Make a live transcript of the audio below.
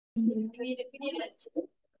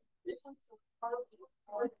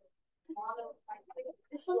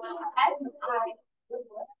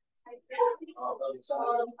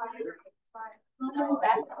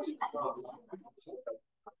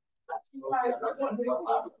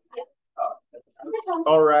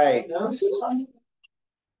All right.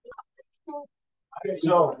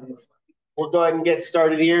 So we'll go ahead and get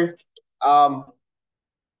started here.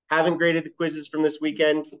 Haven't graded the quizzes from this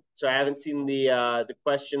weekend, so I haven't seen the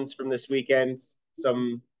questions from this weekend.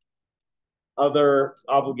 Some other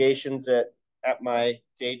obligations at my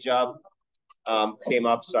day job came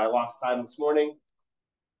up, so I lost time this morning.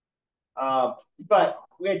 But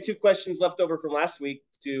we had 2 questions left over from last week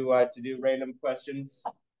to do random questions.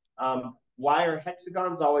 Why are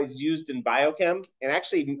hexagons always used in biochem? And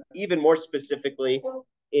actually, even more specifically,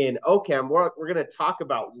 in OChem, we're going to talk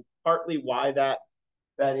about partly why that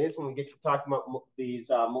is when we get to talking about these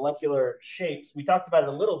molecular shapes. We talked about it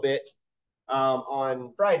a little bit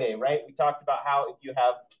on Friday, right? We talked about how if you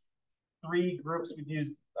have 3 groups, we'd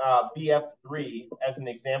use BF3 as an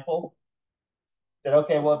example. Said,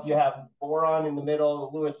 okay, well, if you have boron in the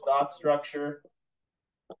middle, the Lewis dot structure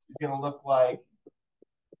is going to look like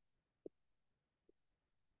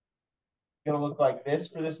this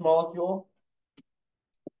for this molecule.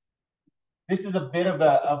 This is a bit of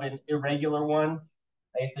an irregular one.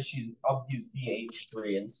 I guess I'll use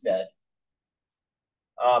BH3 instead.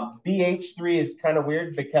 BH3 is kind of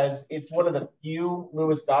weird because it's one of the few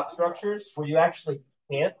Lewis dot structures where you actually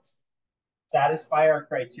can't satisfy our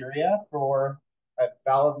criteria for a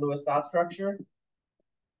valid Lewis dot structure.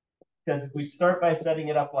 Because if we start by setting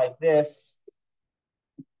it up like this,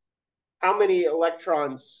 how many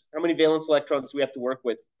valence electrons do we have to work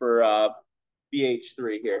with for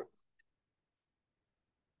BH3 here?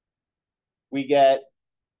 We get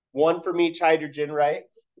 1 from each hydrogen, right?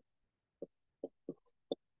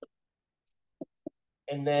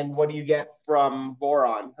 And then what do you get from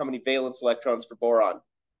boron? How many valence electrons for boron?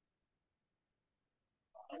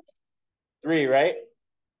 3, right?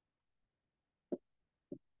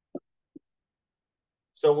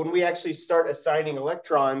 So when we actually start assigning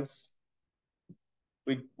electrons,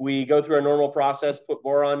 we go through our normal process, put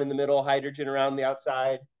boron in the middle, hydrogen around the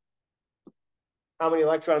outside. How many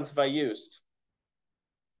electrons have I used?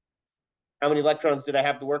 How many electrons did I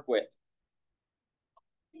have to work with?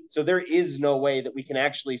 So there is no way that we can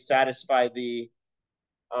actually satisfy the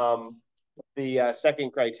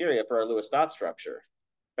second criteria for our Lewis dot structure.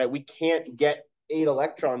 Right? We can't get 8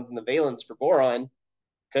 electrons in the valence for boron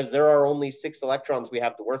because there are only 6 electrons we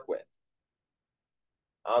have to work with.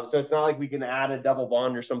 So it's not like we can add a double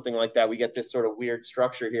bond or something like that. We get this sort of weird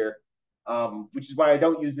structure here, which is why I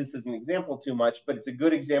don't use this as an example too much, but it's a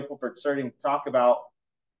good example for starting to talk about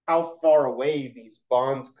how far away these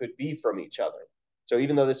bonds could be from each other. So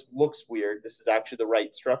even though this looks weird, this is actually the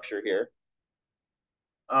right structure here.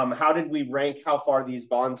 How did we rank how far these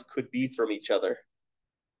bonds could be from each other?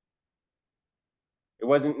 It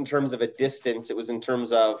wasn't in terms of a distance, it was in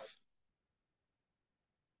terms of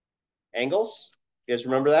angles. You guys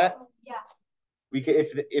remember that? Yeah. We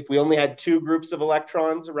could, if we only had 2 groups of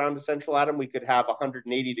electrons around a central atom, we could have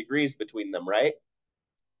 180 degrees between them, right?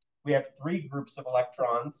 We have 3 groups of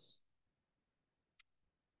electrons.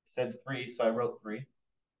 I said 3, so I wrote 3.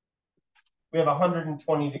 We have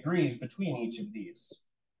 120 degrees between each of these.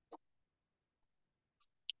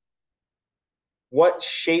 What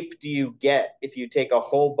shape do you get if you take a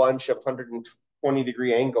whole bunch of 120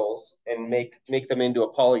 degree angles and make them into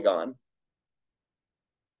a polygon?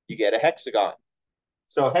 You get a hexagon.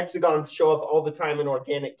 So hexagons show up all the time in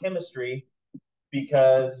organic chemistry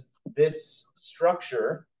because this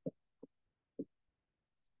structure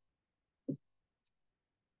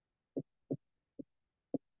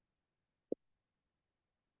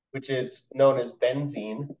which is known as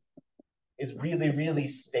benzene, is really, really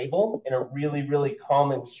stable and a really, really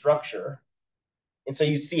common structure. And so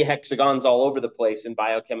you see hexagons all over the place in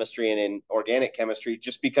biochemistry and in organic chemistry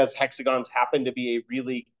just because hexagons happen to be a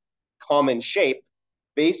really common shape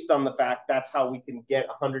based on the fact that's how we can get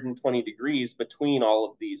 120 degrees between all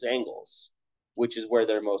of these angles, which is where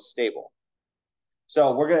they're most stable.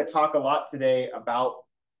 So we're going to talk a lot today about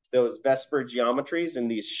those VSEPR geometries and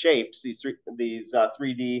these shapes, these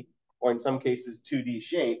 3D or in some cases 2D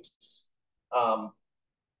shapes.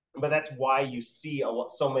 But that's why you see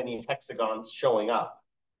so many hexagons showing up,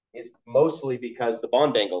 is mostly because the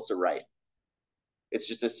bond angles are right. It's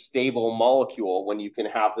just a stable molecule when you can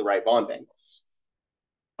have the right bond angles.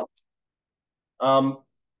 And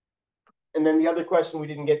then the other question we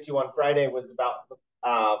didn't get to on Friday was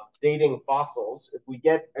about dating fossils. If we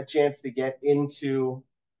get a chance to get into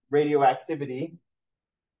radioactivity,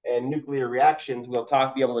 and nuclear reactions, we'll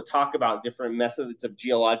be able to talk about different methods of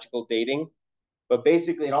geological dating. But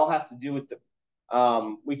basically, it all has to do with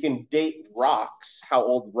we can date rocks, how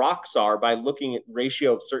old rocks are, by looking at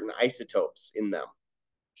ratio of certain isotopes in them.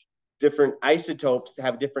 Different isotopes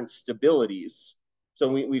have different stabilities. So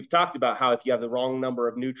we've talked about how if you have the wrong number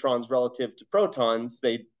of neutrons relative to protons,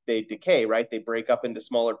 they decay, right? They break up into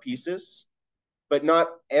smaller pieces. But not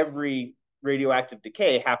every radioactive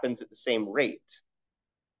decay happens at the same rate.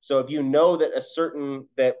 So if you know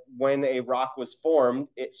that when a rock was formed,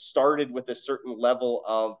 it started with a certain level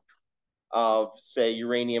of say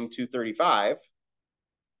uranium-235,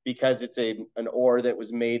 because it's an ore that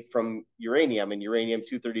was made from uranium, and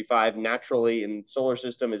uranium-235 naturally in the solar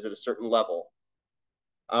system is at a certain level.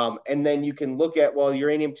 And then you can look at, well,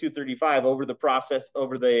 uranium-235 over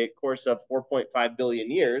the course of 4.5 billion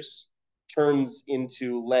years turns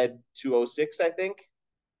into lead-206, I think.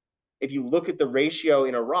 If you look at the ratio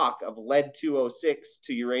in a rock of lead-206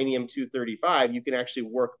 to uranium-235, you can actually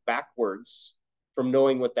work backwards from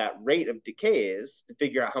knowing what that rate of decay is to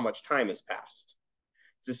figure out how much time has passed.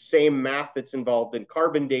 It's the same math that's involved in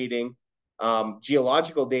carbon dating.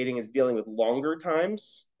 Geological dating is dealing with longer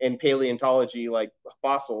times, and paleontology, like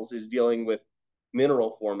fossils, is dealing with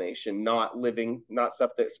mineral formation, not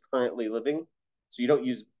stuff that's currently living. So you don't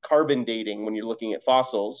use carbon dating when you're looking at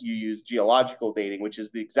fossils. You use geological dating, which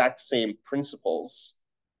is the exact same principles,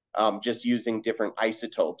 just using different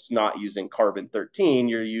isotopes, not using carbon-13.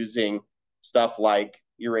 You're using stuff like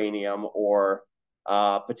uranium or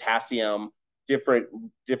potassium, different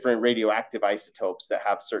radioactive isotopes that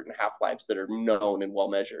have certain half-lives that are known and well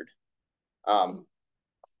measured.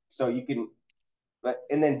 So you can,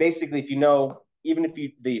 and then basically, if you know, even if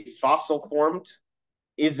the fossil formed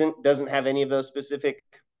doesn't have any of those specific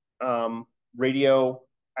radio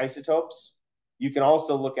isotopes, you can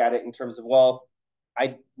also look at it in terms of, well,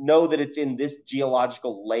 I know that it's in this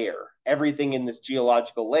geological layer. Everything in this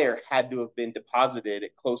geological layer had to have been deposited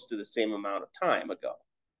at close to the same amount of time ago.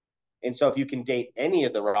 And so if you can date any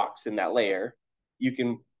of the rocks in that layer, you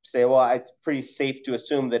can say, well, it's pretty safe to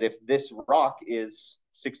assume that if this rock is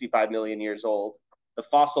 65 million years old, the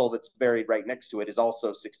fossil that's buried right next to it is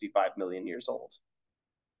also 65 million years old.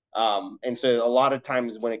 And so a lot of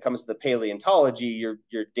times when it comes to the paleontology,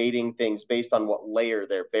 you're dating things based on what layer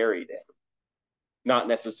they're buried in, not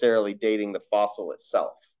necessarily dating the fossil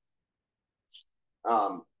itself.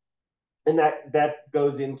 And that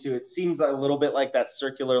goes into, it seems a little bit like that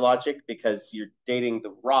circular logic, because you're dating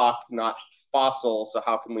the rock, not fossil. So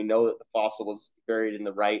how can we know that the fossil was buried in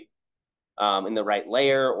the right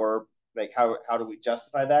layer, or like how do we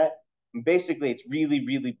justify that? And basically, it's really,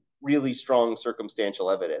 really, really strong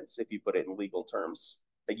circumstantial evidence if you put it in legal terms.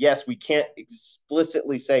 But yes, we can't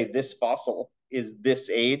explicitly say this fossil is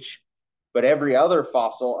this age, but every other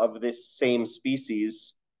fossil of this same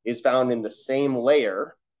species is found in the same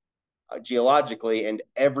layer geologically, and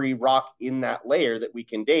every rock in that layer that we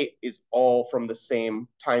can date is all from the same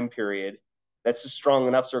time period. That's just strong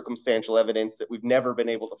enough circumstantial evidence that we've never been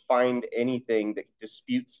able to find anything that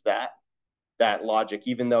disputes that logic,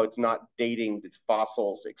 even though it's not dating its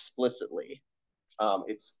fossils explicitly.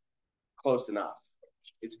 It's close enough.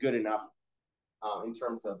 It's good enough in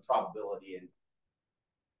terms of probability. And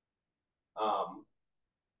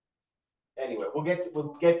anyway, we'll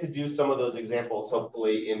get to do some of those examples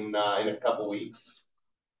hopefully in a couple weeks.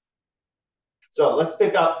 So let's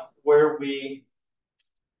pick up where we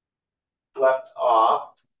left off.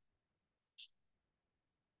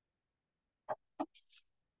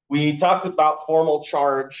 We talked about formal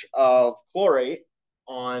charge of chlorate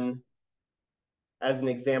as an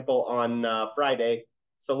example on Friday.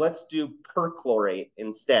 So let's do perchlorate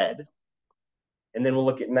instead. And then we'll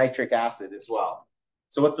look at nitric acid as well.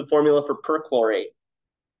 So what's the formula for perchlorate?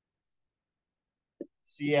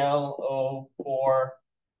 ClO4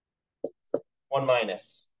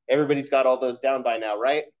 1-. Everybody's got all those down by now,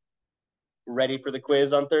 right? Ready for the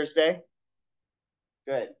quiz on Thursday?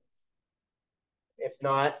 Good. If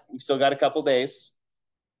not, we've still got a couple days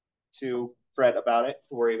to fret about it,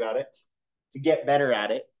 to worry about it, to get better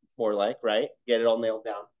at it, more like, right? Get it all nailed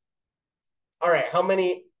down. All right,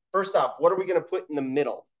 first off, what are we going to put in the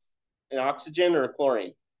middle? An oxygen or a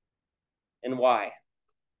chlorine? And why?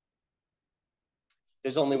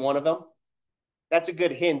 There's only one of them? That's a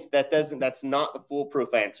good hint. That's not the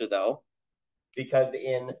foolproof answer, though, because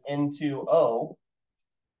in N2O,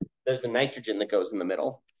 there's a nitrogen that goes in the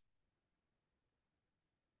middle.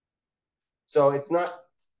 So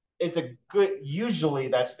usually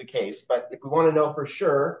that's the case, but if we want to know for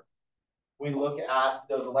sure, we look at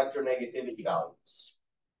those electronegativity values,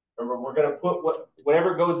 Remember, we're going to put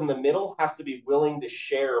whatever goes in the middle has to be willing to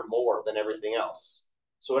share more than everything else.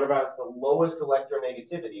 So whatever has the lowest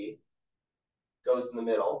electronegativity goes in the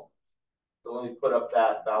middle. So let me put up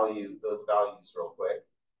that value, those values real quick.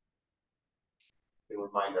 We can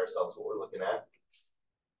remind ourselves what we're looking at.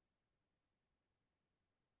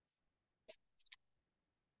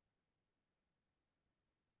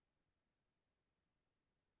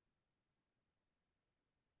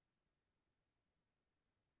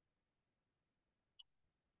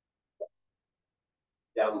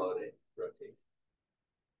 Download it, rotate.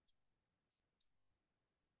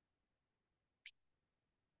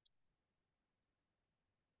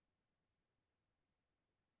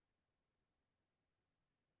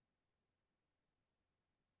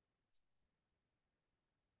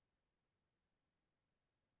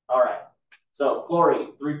 All right. So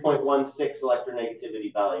chlorine, 3.16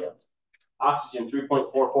 electronegativity value. Oxygen,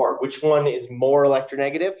 3.44. Which one is more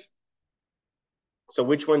electronegative? So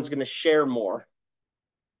which one's going to share more?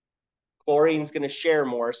 Chlorine's going to share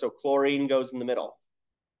more, so chlorine goes in the middle.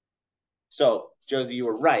 So, Josie, you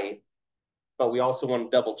were right, but we also want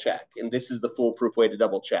to double check. And this is the foolproof way to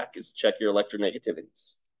double check, is check your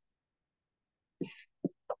electronegativities.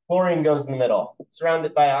 Chlorine goes in the middle,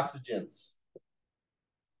 surrounded by oxygens.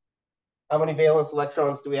 How many valence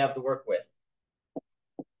electrons do we have to work with?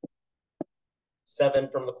 7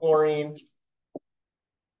 from the chlorine.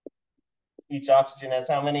 Each oxygen has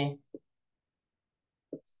how many?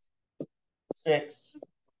 6.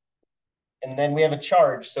 And then we have a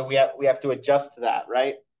charge, so we have to adjust to that,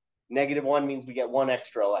 right? -1 means we get 1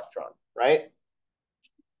 extra electron, right?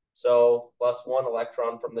 So plus 1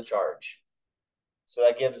 electron from the charge. So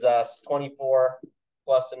that gives us 24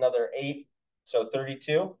 plus another 8, so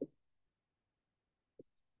 32.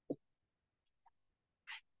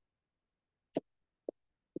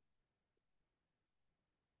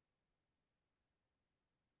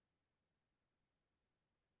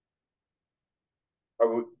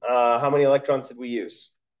 How many electrons did we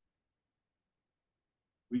use?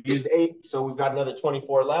 We used 8, so we've got another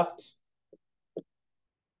 24 left.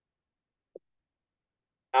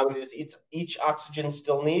 How many does each oxygen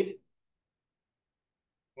still need?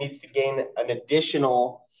 Needs to gain an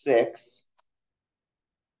additional 6.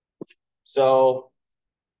 So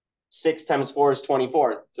 6 times 4 is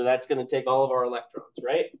 24. So that's going to take all of our electrons,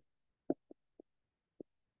 right?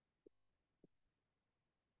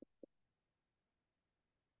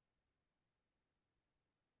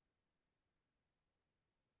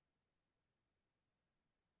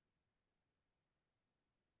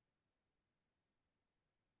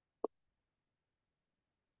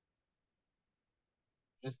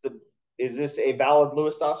 Is this a valid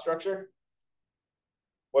Lewis-Dawes structure?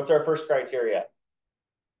 What's our first criteria?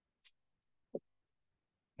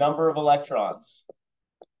 Number of electrons.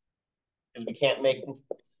 Because we can't make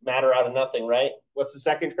matter out of nothing, right? What's the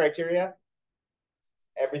second criteria?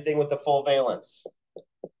 Everything with a full valence.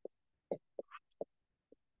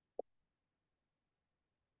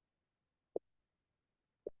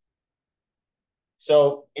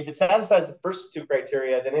 So if it satisfies the first 2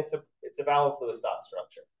 criteria, then it's a valid Lewis-Dawes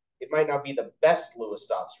structure. It might not be the best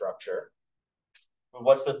Lewis-Dawes structure, but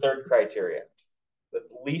what's the third criteria? The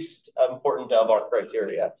least important of our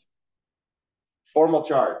criteria. Formal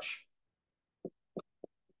charge.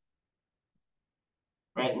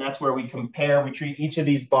 Right, and that's where we compare, we treat each of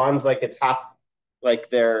these bonds like it's half,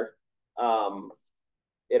 like they're,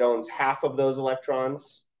 it owns half of those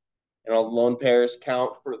electrons, and all lone pairs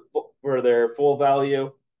count for their full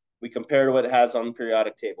value. We compare to what it has on the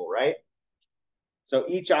periodic table, right? So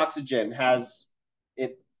each oxygen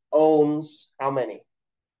it owns how many?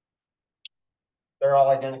 They're all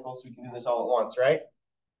identical, so we can do this all at once, right?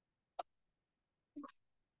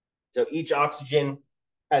 So each oxygen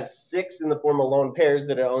has 6 in the form of lone pairs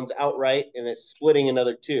that it owns outright, and it's splitting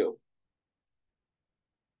another 2.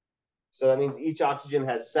 So that means each oxygen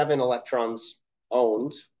has 7 electrons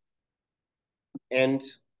owned and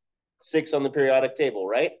 6 on the periodic table,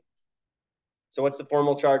 right? So what's the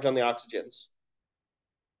formal charge on the oxygens?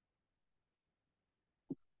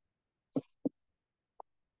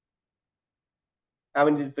 How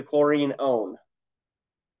many does the chlorine own?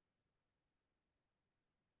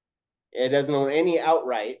 It doesn't own any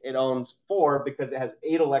outright. It owns 4 because it has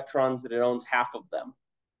 8 electrons that it owns half of them.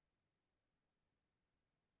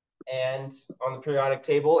 And on the periodic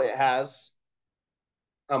table, it has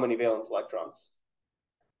how many valence electrons?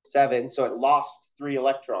 7. So it lost 3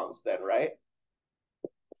 electrons then, right?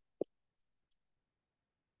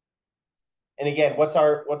 And again, what's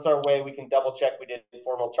our way we can double check we did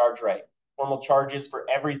formal charge right? Formal charges for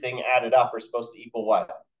everything added up are supposed to equal what?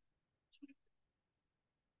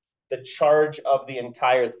 the charge of the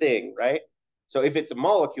entire thing, right? So if it's a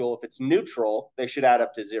molecule, if it's neutral, they should add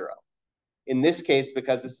up to 0. In this case,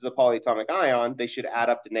 because this is a polyatomic ion, they should add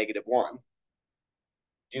up to -1.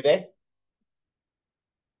 Do they?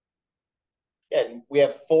 Yeah, we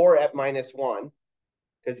have 4 at -1,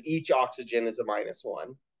 because each oxygen is a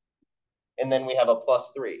 -1. And then we have a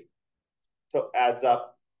 +3. So it adds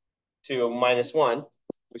up to -1,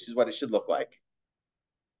 which is what it should look like.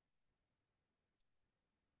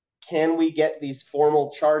 Can we get these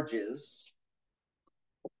formal charges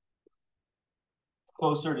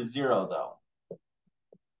closer to 0, though?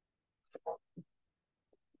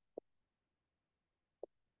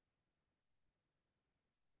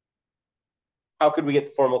 How could we get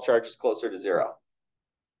the formal charges closer to 0?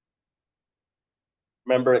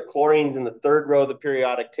 Remember, chlorine's in the 3rd row of the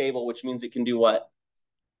periodic table, which means it can do what?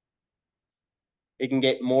 It can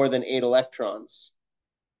get more than 8 electrons.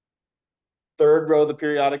 3rd row of the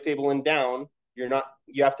periodic table and down, you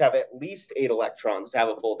have to have at least 8 electrons to have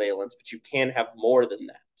a full valence, but you can have more than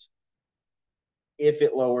that if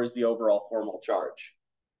it lowers the overall formal charge.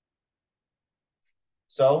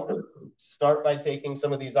 So start by taking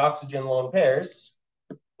some of these oxygen lone pairs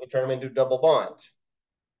and turn them into a double bond.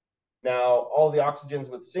 Now, all the oxygens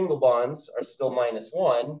with single bonds are still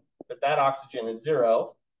 -1, but that oxygen is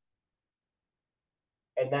 0.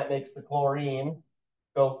 And that makes the chlorine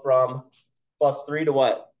go from +3 to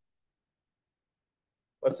what?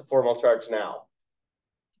 What's the formal charge now?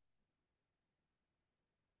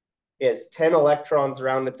 It has 10 electrons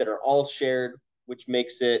around it that are all shared, which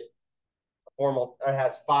makes it formal. It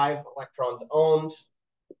has 5 electrons owned,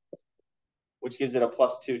 which gives it a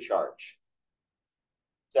 +2 charge.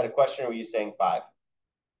 Is that a question, or were you saying 5?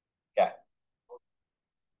 Okay.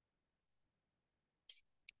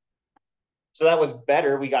 So that was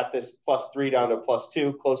better. We got this +3 down to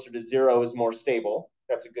 +2. Closer to 0 is more stable.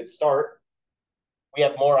 That's a good start. We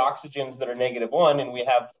have more oxygens that are -1, and we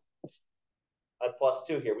have a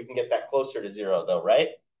 +2 here. We can get that closer to 0, though,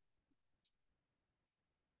 right?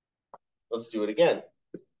 Let's do it again.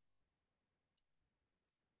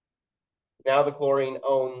 Now the chlorine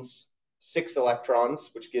owns 6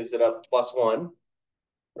 electrons, which gives it a +1,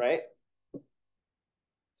 right?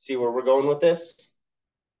 See where we're going with this?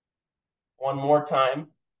 One more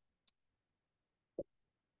time.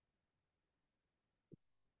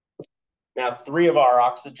 Now 3 of our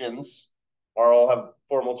oxygens all have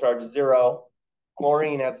formal charge 0.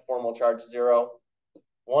 Chlorine has a formal charge 0.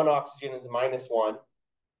 1 oxygen is -1.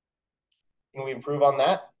 Can we improve on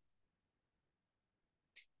that?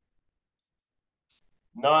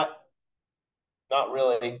 Not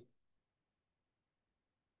really.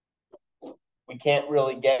 We can't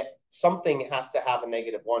really get, something has to have a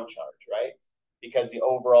 -1 charge, right? Because the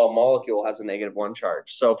overall molecule has a -1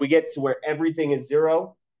 charge. So if we get to where everything is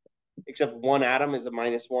 0, except one atom is a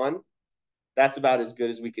 -1, that's about as good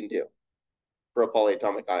as we can do for a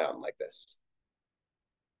polyatomic ion like this.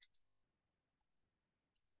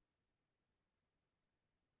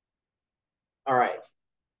 All right.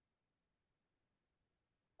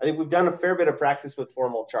 I think we've done a fair bit of practice with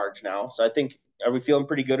formal charge now. So I think, are we feeling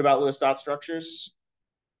pretty good about Lewis dot structures?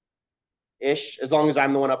 Ish, as long as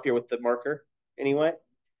I'm the one up here with the marker anyway.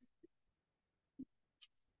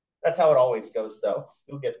 That's how it always goes, though.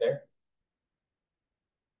 You'll get there.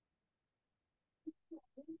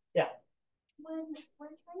 Yeah. When we're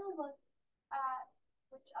trying to look at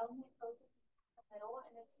which element goes in the middle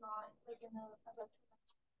and it's not like in the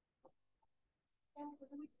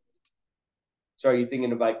So are you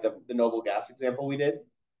thinking of like the noble gas example we did?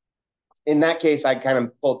 In that case, I kind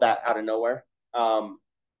of pulled that out of nowhere.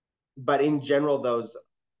 But in general, I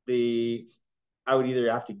would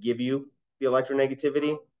either have to give you the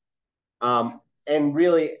electronegativity. And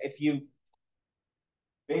really, if you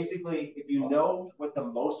know what the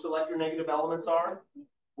most electronegative elements are,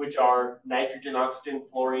 which are nitrogen, oxygen,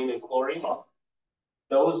 fluorine, and chlorine,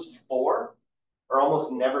 those 4 are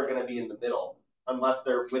almost never going to be in the middle unless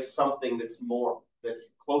they're with something that's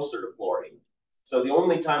closer to fluorine. So the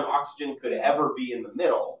only time oxygen could ever be in the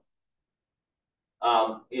middle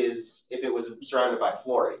is if it was surrounded by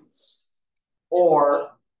fluorines,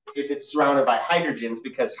 or if it's surrounded by hydrogens,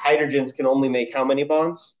 because hydrogens can only make how many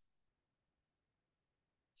bonds?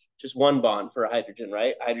 Just 1 bond for a hydrogen,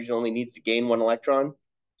 right? Hydrogen only needs to gain 1 electron.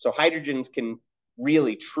 So hydrogens can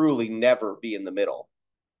really, truly never be in the middle,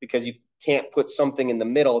 because you can't put something in the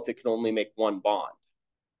middle if it can only make 1 bond,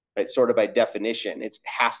 right? Sort of by definition, it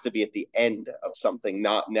has to be at the end of something,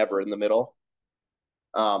 never in the middle.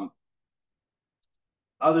 Other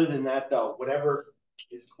than that, though, whatever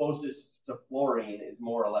is closest to fluorine is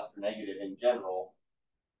more electronegative in general.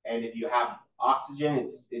 And if you have oxygen,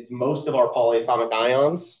 it's most of our polyatomic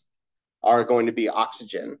ions are going to be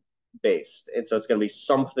oxygen based. And so it's going to be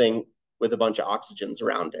something with a bunch of oxygens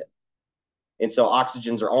around it. And so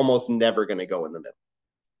oxygens are almost never going to go in the middle.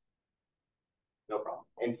 No problem.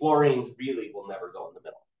 And fluorines really will never go in the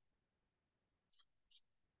middle.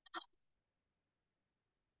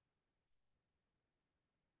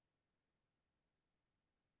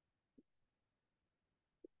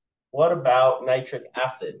 What about nitric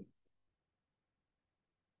acid?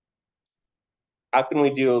 How can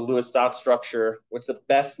we do a Lewis dot structure? What's the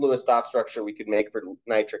best Lewis dot structure we could make for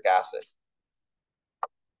nitric acid?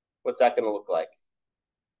 What's that going to look like?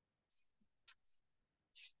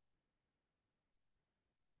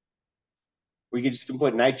 We could just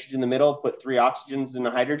put nitrogen in the middle, put 3 oxygens and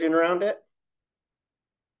a hydrogen around it.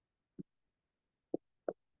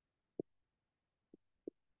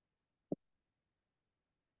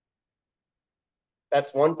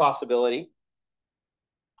 That's one possibility.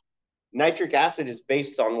 Nitric acid is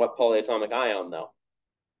based on what polyatomic ion, though?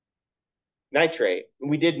 Nitrate.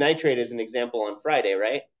 We did nitrate as an example on Friday,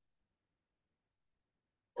 right?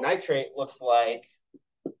 Nitrate looked like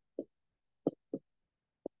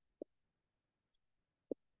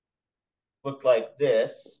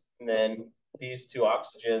this, and then these 2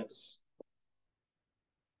 oxygens.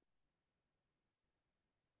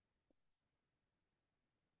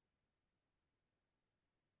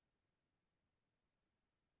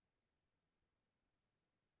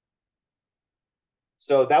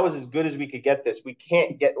 So that was as good as we could get this. We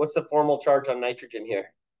can't get, what's the formal charge on nitrogen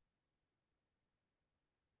here?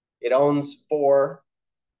 It owns 4.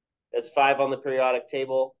 That's 5 on the periodic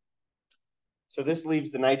table. So this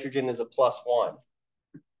leaves the nitrogen as a +1.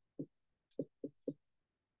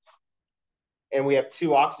 And we have 2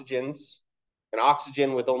 oxygens. An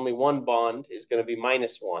oxygen with only 1 bond is going to be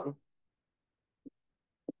 -1.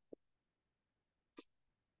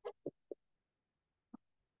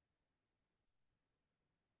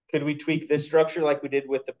 Could we tweak this structure like we did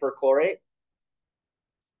with the perchlorate?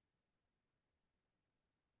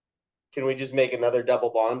 Can we just make another double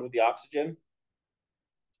bond with the oxygen?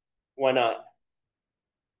 Why not?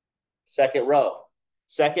 Second row.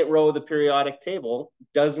 Second row of the periodic table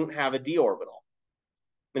doesn't have a d orbital.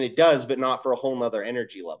 I mean, it does, but not for a whole nother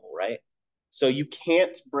energy level, right? So you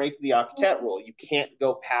can't break the octet rule. You can't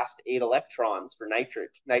go past 8 electrons for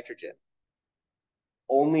nitrogen.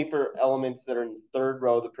 Only for elements that are in the third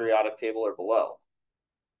row of the periodic table or below.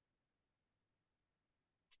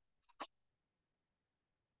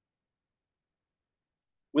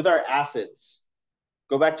 With our acids,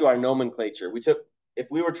 go back to our nomenclature.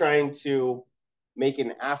 If we were trying to make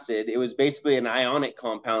an acid, it was basically an ionic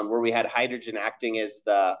compound where we had hydrogen acting as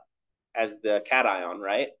the cation,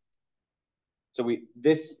 right? So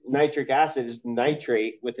this nitric acid is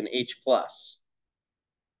nitrate with an H+.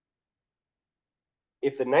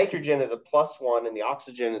 If the nitrogen is a +1 and the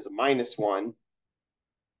oxygen is a -1,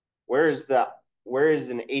 where is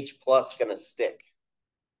an H+ going to stick?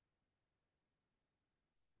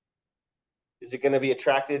 Is it going to be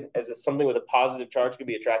attracted as something with a positive charge could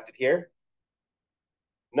be attracted here?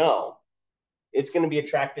 No. It's going to be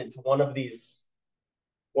attracted to one of these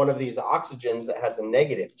oxygens that has a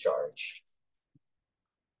negative charge.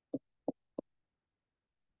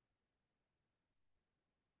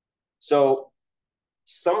 So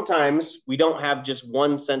sometimes we don't have just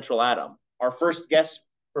one central atom. Our first guess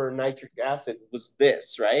for nitric acid was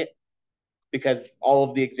this, right? Because all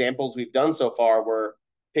of the examples we've done so far were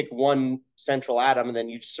pick one central atom and then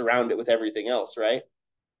you surround it with everything else, right?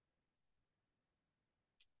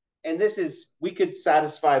 And we could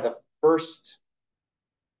satisfy the first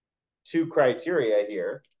 2 criteria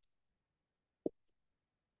here.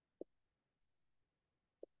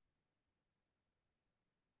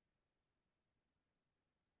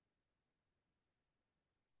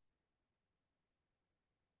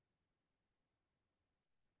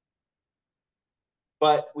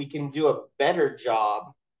 But we can do a better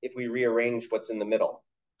job if we rearrange what's in the middle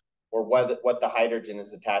or what the hydrogen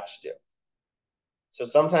is attached to. So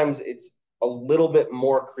sometimes it's a little bit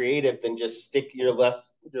more creative than just stick your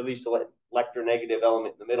least electronegative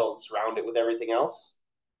element in the middle and surround it with everything else.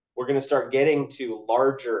 We're going to start getting to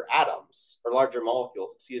larger atoms or larger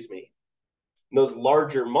molecules, excuse me. And those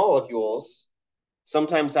larger molecules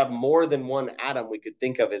sometimes have more than one atom we could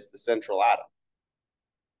think of as the central atom.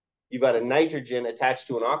 You've got a nitrogen attached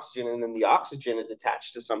to an oxygen, and then the oxygen is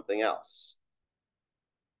attached to something else.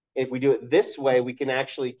 If we do it this way, we can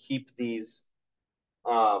actually keep these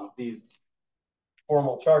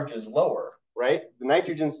formal charges lower, right? The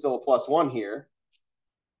nitrogen's still a +1 here,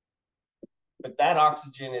 but that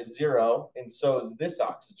oxygen is 0, and so is this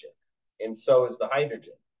oxygen. and so is the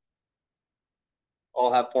hydrogen.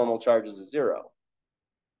 All have formal charges of 0.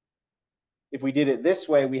 If we did it this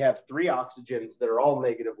way, we have 3 oxygens that are all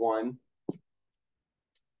 -1.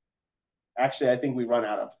 Actually, I think we run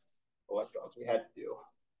out of electrons. We had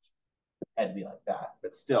to be like that,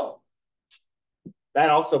 but still. That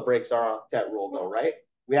also breaks our octet rule though, right?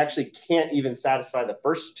 We actually can't even satisfy the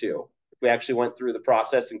first 2. If we actually went through the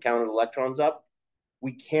process and counted electrons up,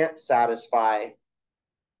 we can't satisfy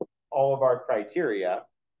all of our criteria.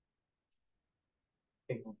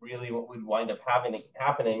 I think really what we'd wind up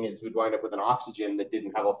happening is we'd wind up with an oxygen that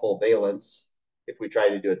didn't have a full valence. If we tried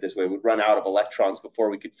to do it this way, we'd run out of electrons before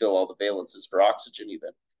we could fill all the valences for oxygen even.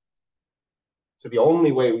 So the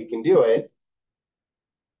only way we can do it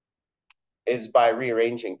is by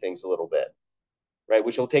rearranging things a little bit, right?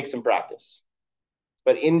 Which will take some practice.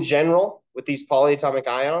 But in general, with these polyatomic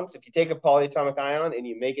ions, if you take a polyatomic ion and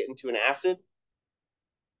you make it into an acid,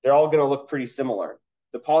 they're all going to look pretty similar.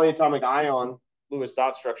 The polyatomic ion Lewis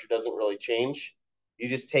dot structure doesn't really change. You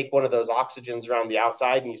just take one of those oxygens around the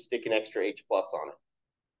outside and you stick an extra H+ on it.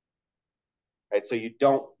 Right? So you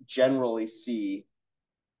don't generally see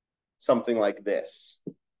something like this.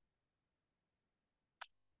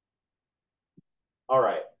 All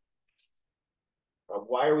right.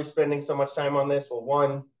 Why are we spending so much time on this? Well,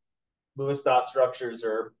 one, Lewis dot structures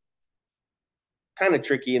are kind of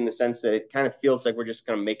tricky in the sense that it kind of feels like we're just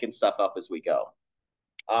kind of making stuff up as we go.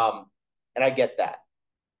 And I get that.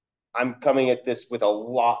 I'm coming at this with a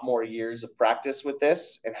lot more years of practice with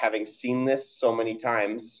this and having seen this so many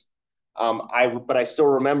times. But I still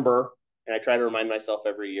remember, and I try to remind myself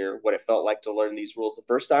every year what it felt like to learn these rules the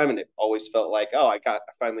first time. And it always felt like, oh, I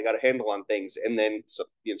finally got a handle on things. And then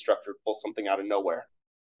the instructor pulls something out of nowhere.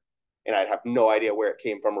 And I'd have no idea where it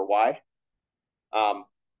came from or why.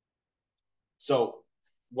 So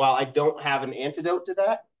while I don't have an antidote to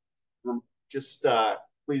that, just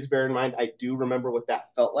please bear in mind, I do remember what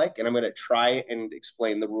that felt like, and I'm going to try and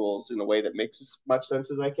explain the rules in a way that makes as much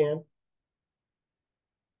sense as I can.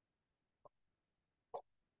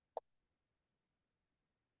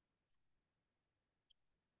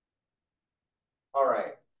 All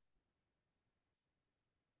right.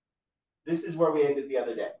 This is where we ended the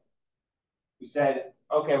other day. We said,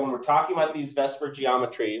 okay, when we're talking about these VSEPR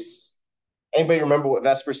geometries, anybody remember what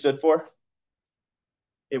VSEPR stood for?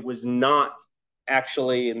 It was not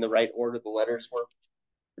actually in the right order. The letters were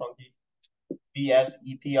funky.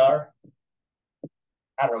 VSEPR.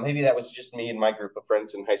 I don't know, maybe that was just me and my group of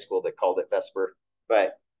friends in high school that called it VSEPR.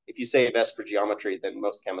 But if you say VSEPR geometry, then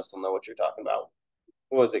most chemists will know what you're talking about.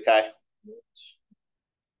 What was it, Kai?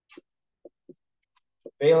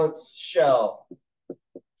 Valence shell,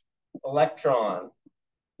 electron,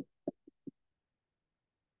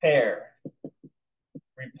 pair,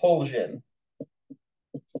 repulsion.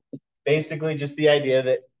 Basically just the idea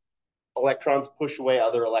that electrons push away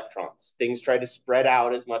other electrons. Things try to spread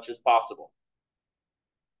out as much as possible.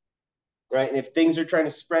 Right? And if things are trying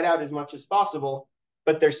to spread out as much as possible,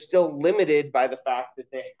 but they're still limited by the fact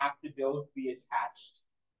that they have to be attached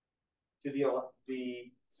to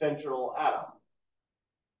the central atom.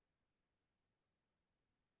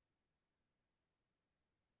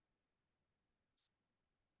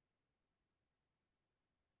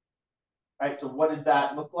 Right, so what does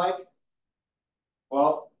that look like?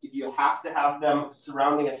 Well, you have to have them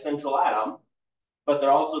surrounding a central atom, but they're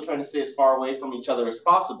also trying to stay as far away from each other as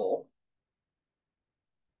possible.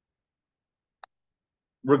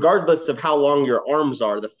 Regardless of how long your arms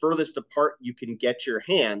are, the furthest apart you can get your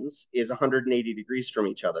hands is 180 degrees from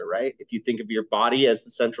each other, right? If you think of your body as the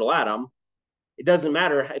central atom, it doesn't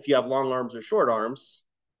matter if you have long arms or short arms.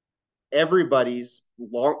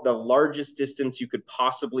 The largest distance you could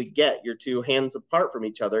possibly get your two hands apart from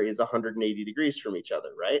each other is 180 degrees from each other,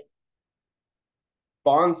 right?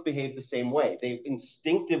 Bonds behave the same way. They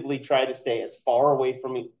instinctively try to stay as far away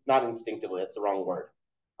from not instinctively, that's the wrong word.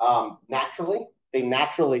 They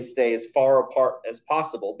naturally stay as far apart as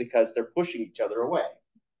possible because they're pushing each other away.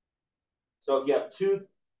 So if you have two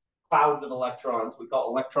clouds of electrons, we call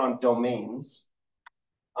electron domains,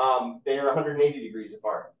 they are 180 degrees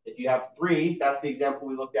apart. If you have 3, that's the example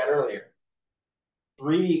we looked at earlier.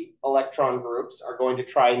 3 electron groups are going to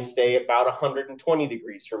try and stay about 120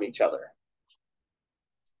 degrees from each other.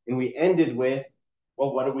 And we ended with,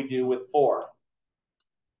 well, what do we do with 4?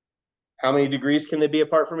 How many degrees can they be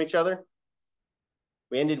apart from each other?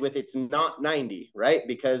 We ended with it's not 90, right?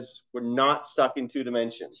 Because we're not stuck in 2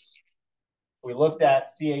 dimensions. We looked at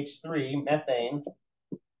CH3, methane,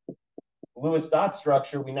 Lewis dot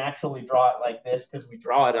structure, we naturally draw it like this because we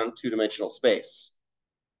draw it on 2-dimensional space,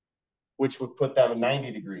 which would put them at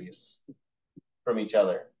 90 degrees from each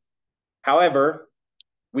other. However,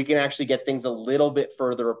 we can actually get things a little bit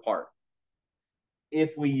further apart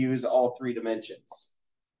if we use all 3 dimensions.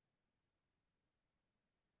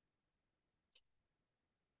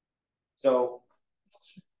 So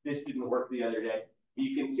this didn't work the other day.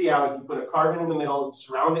 You can see how if you put a carbon in the middle and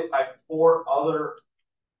surround it by 4 other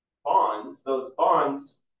bonds, those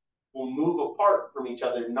bonds will move apart from each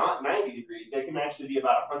other, not 90 degrees. They can actually be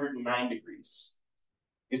about 109 degrees.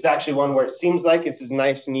 It's actually one where it seems like it's this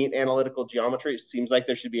nice, neat analytical geometry. It seems like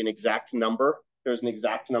there should be an exact number. There's an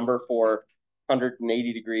exact number for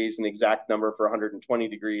 180 degrees, an exact number for 120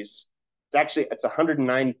 degrees. It's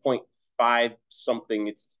 109.5 something.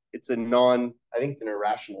 It's a I think it's an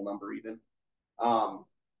irrational number even,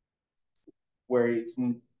 where it's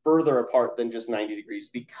further apart than just 90 degrees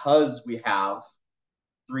because we have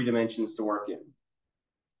 3 dimensions to work in.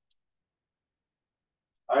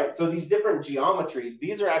 All right, so these different geometries,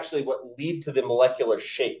 these are actually what lead to the molecular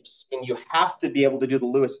shapes. And you have to be able to do the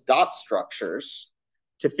Lewis dot structures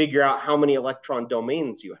to figure out how many electron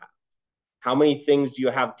domains you have. How many things do you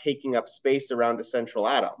have taking up space around a central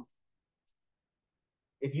atom?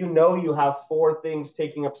 If you know you have 4 things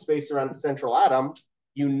taking up space around a central atom,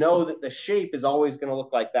 you know that the shape is always going to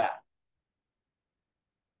look like that.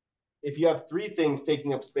 If you have 3 things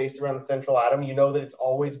taking up space around the central atom, you know that it's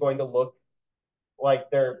always going to look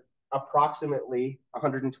like they're approximately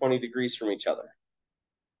 120 degrees from each other.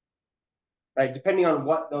 Right? Depending on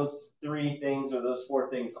what those 3 things or those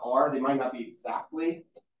 4 things are, they might not be exactly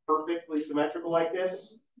perfectly symmetrical like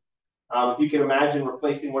this. If you can imagine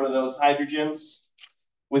replacing one of those hydrogens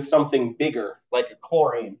with something bigger, like a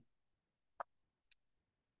chlorine.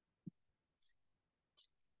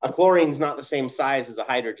 A chlorine is not the same size as a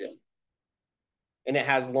hydrogen. And it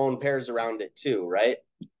has lone pairs around it too, right?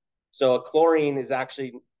 So a chlorine is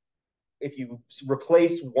actually, if you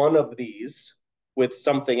replace one of these with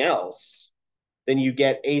something else, then you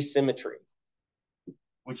get asymmetry,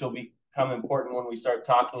 which will become important when we start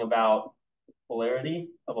talking about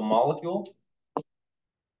polarity of a molecule.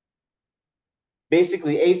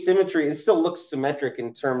 Basically, asymmetry, it still looks symmetric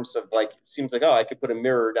in terms of like, it seems like, oh, I could put a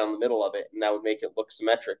mirror down the middle of it and that would make it look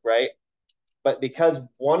symmetric, right? But because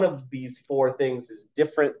one of these 4 things is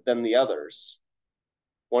different than the others,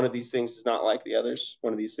 one of these things is not like the others.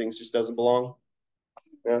 One of these things just doesn't belong.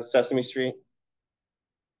 You know, Sesame Street.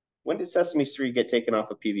 When did Sesame Street get taken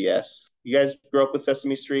off of PBS? You guys grew up with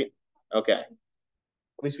Sesame Street? Okay. At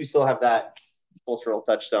least we still have that cultural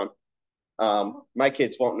touchstone. My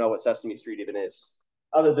kids won't know what Sesame Street even is,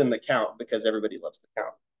 other than the count, because everybody loves the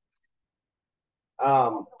count.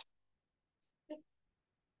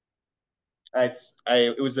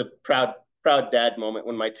 It was a proud dad moment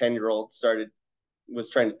when my 10-year-old was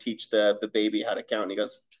trying to teach the baby how to count, and he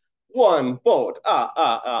goes, 1 vote,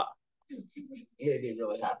 It made me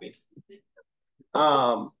really happy. That's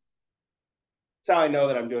how I know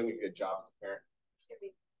that I'm doing a good job as a parent.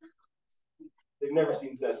 They've never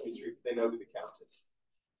seen Sesame Street, but they know who the count is.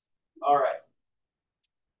 All right.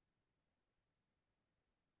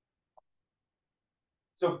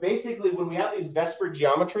 So basically, when we have these VSEPR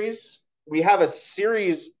geometries, we have a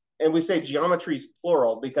series, and we say geometries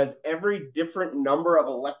plural because every different number of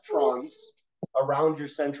electrons around your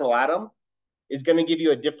central atom is going to give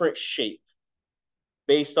you a different shape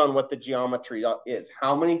based on what the geometry is.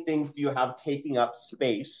 How many things do you have taking up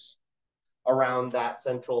space around that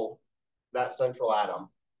central atom?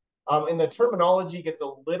 And the terminology gets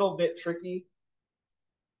a little bit tricky.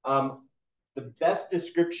 The best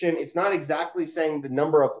description, it's not exactly saying the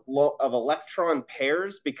number of electron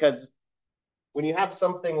pairs, because when you have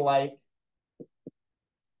something like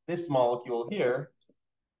this molecule here,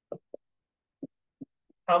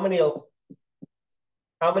 how many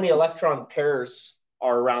electron pairs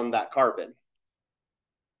are around that carbon?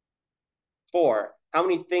 4. How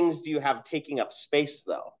many things do you have taking up space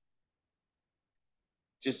though?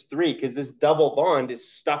 Just 3, because this double bond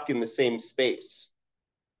is stuck in the same space.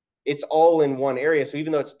 It's all in one area. So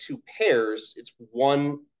even though it's 2 pairs, it's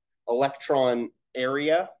 1 electron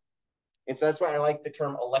area. And so that's why I like the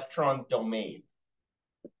term electron domain.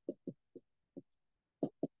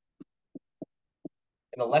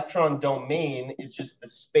 An electron domain is just the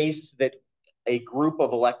space that a group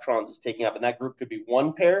of electrons is taking up. And that group could be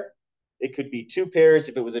 1 pair. It could be 2 pairs.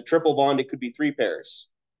 If it was a triple bond, it could be 3 pairs.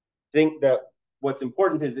 Think that what's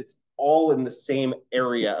important is it's all in the same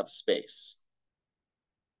area of space.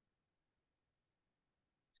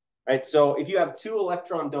 Right, so if you have 2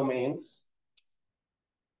 electron domains,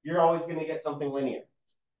 you're always going to get something linear.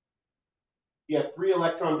 If you have 3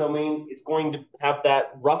 electron domains, it's going to have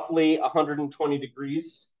that roughly 120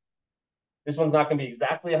 degrees. This one's not going to be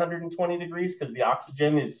exactly 120 degrees because the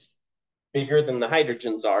oxygen is bigger than the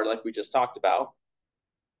hydrogens are, like we just talked about.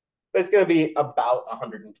 But it's going to be about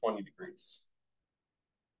 120 degrees.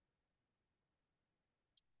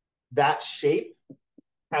 That shape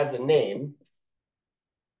has a name.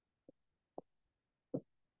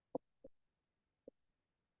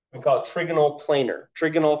 We call it trigonal planar.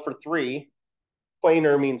 Trigonal for 3,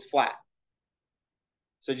 planar means flat.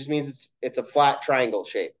 So it just means it's a flat triangle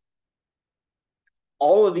shape.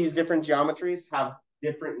 All of these different geometries have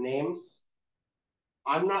different names.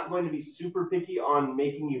 I'm not going to be super picky on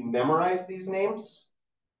making you memorize these names.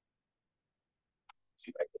 Let's see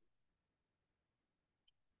if I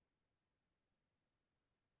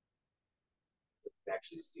can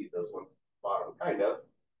actually see those ones at the bottom, kind of.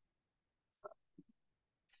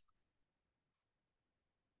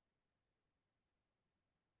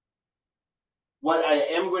 What I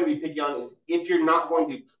am going to be picky on is if you're not going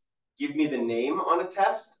to give me the name on a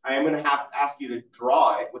test, I am going to have to ask you to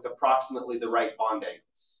draw it with approximately the right bond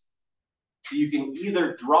angles. So you can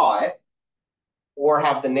either draw it or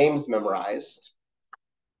have the names memorized.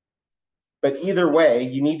 But either way,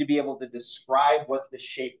 you need to be able to describe what the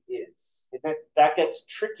shape is. That gets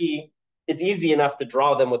tricky. It's easy enough to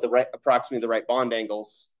draw them with approximately the right bond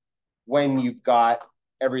angles when you've got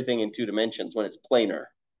everything in 2 dimensions, when it's planar.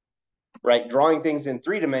 Right? Drawing things in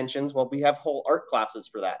 3 dimensions, well, we have whole art classes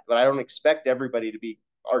for that, but I don't expect everybody to be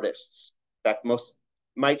artists. In fact,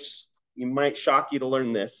 you might shock you to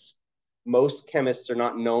learn this. Most chemists are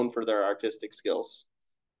not known for their artistic skills.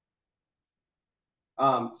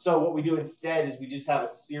 So what we do instead is we just have a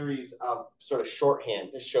series of sort of shorthand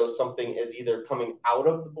to show something as either coming out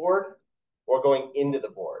of the board or going into the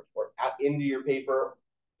board or into your paper,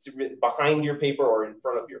 behind your paper or in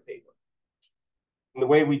front of your paper. And the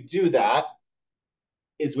way we do that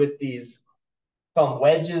is with these called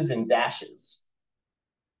wedges and dashes.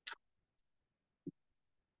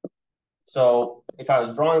 So if I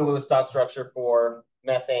was drawing Lewis dot structure for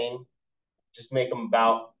methane, just make them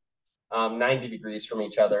about 90 degrees from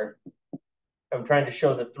each other. I'm trying to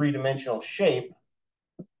show the 3-dimensional shape.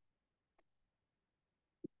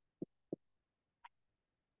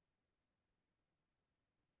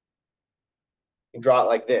 You draw it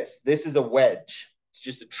like this. This is a wedge. It's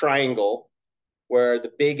just a triangle where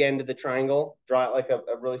the big end of the triangle, draw it like a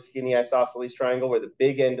really skinny isosceles triangle, where the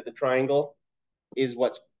big end of the triangle is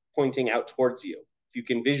what's pointing out towards you. If you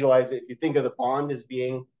can visualize it, if you think of the bond as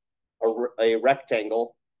being a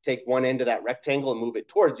rectangle, take one end of that rectangle and move it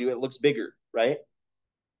towards you, it looks bigger, right?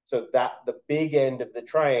 So that the big end of the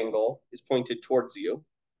triangle is pointed towards you.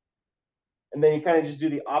 And then you kind of just do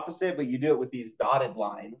the opposite, but you do it with these dotted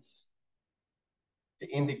lines to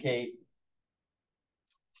indicate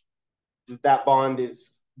that that bond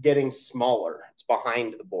is getting smaller. It's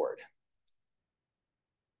behind the board.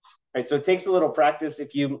 All right, so it takes a little practice.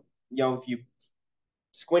 If you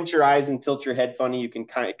squint your eyes and tilt your head funny, you can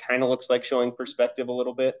it kind of looks like showing perspective a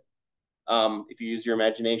little bit. If you use your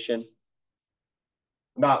imagination,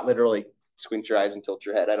 not literally squint your eyes and tilt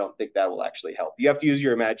your head. I don't think that will actually help. You have to use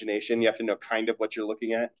your imagination. You have to know kind of what you're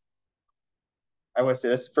looking at. I want to say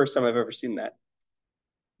that's the first time I've ever seen that.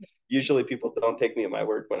 Usually people don't take me at my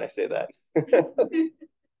word when I say that.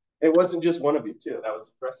 It wasn't just one of you too. That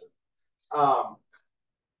was impressive.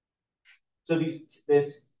 So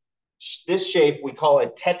this shape we call a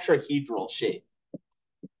tetrahedral shape.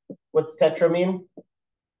 What's tetra mean?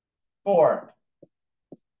 4.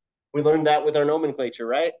 We learned that with our nomenclature,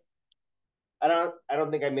 right? I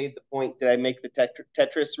don't think I made the point. Did I make the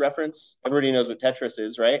Tetris reference? Everybody knows what Tetris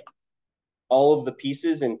is, right? All of the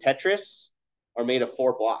pieces in Tetris are made of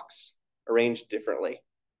 4 blocks arranged differently.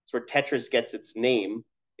 So where Tetris gets its name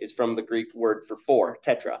is from the Greek word for 4,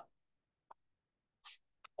 tetra.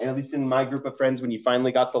 And at least in my group of friends, when you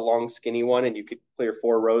finally got the long, skinny one and you could clear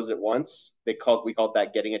 4 rows at once, we called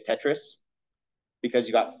that getting a Tetris because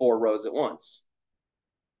you got 4 rows at once.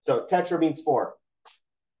 So tetra means 4.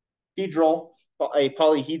 Hedral, a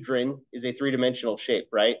polyhedron is a 3-dimensional shape,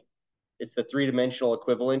 right? It's the 3-dimensional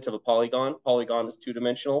equivalent of a polygon. Polygon is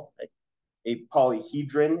 2-dimensional. A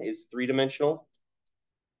polyhedron is 3-dimensional.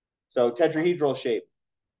 So tetrahedral shape.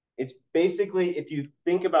 It's basically, if you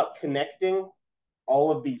think about connecting all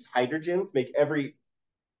of these hydrogens, make every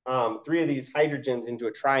 3 of these hydrogens into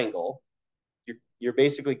a triangle, you're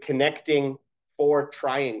basically connecting 4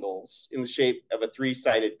 triangles in the shape of a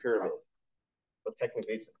 3-sided pyramid. Well,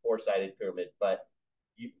 technically it's a 4-sided pyramid, but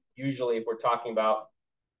usually if we're talking about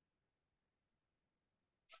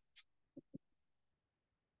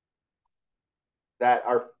that,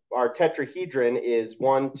 our tetrahedron is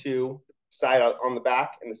 1, 2 side on the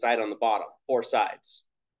back and the side on the bottom, 4 sides.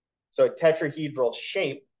 So a tetrahedral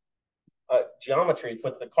shape geometry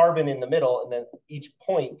puts the carbon in the middle, and then each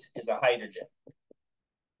point is a hydrogen.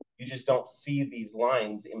 You just don't see these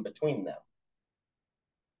lines in between them.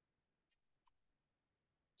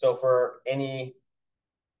 So for any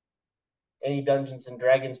Dungeons and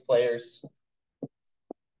Dragons players,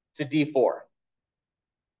 it's a D4.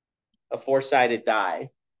 A four-sided die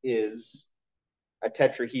is a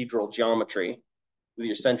tetrahedral geometry with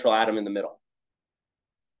your central atom in the middle.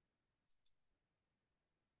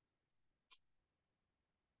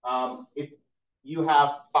 If you have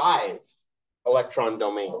 5 electron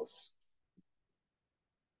domains,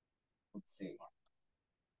 let's see.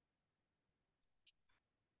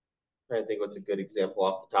 I think what's a good example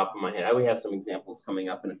off the top of my head. We have some examples coming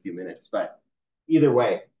up in a few minutes, but either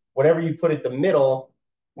way, whatever you put at the middle,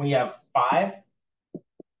 when you have 5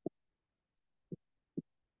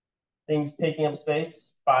 things taking up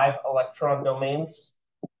space, 5 electron domains,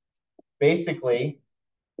 basically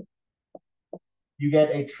you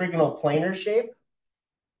get a trigonal planar shape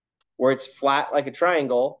where it's flat like a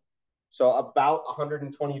triangle, so about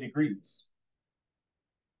 120 degrees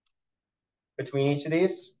between each of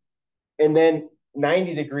these. And then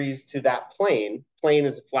 90 degrees to that plane. Plane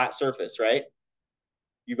is a flat surface, right?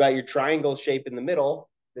 You've got your triangle shape in the middle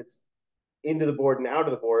that's into the board and out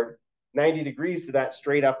of the board. 90 degrees to that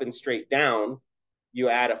straight up and straight down, you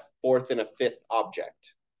add a 4th and a 5th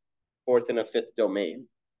object, 4th and a 5th domain.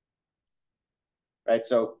 Right,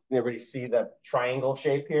 so everybody see the triangle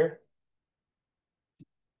shape here?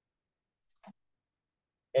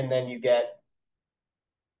 And then you get,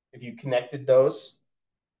 if you connected those,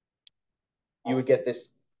 you would get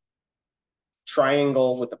this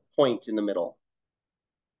triangle with a point in the middle.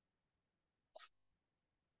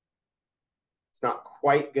 It's not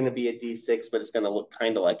quite going to be a D6, but it's going to look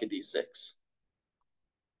kind of like a D6.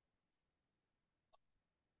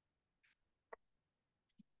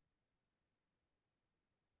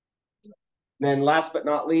 Then last but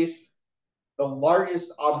not least, the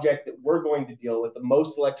largest object that we're going to deal with, the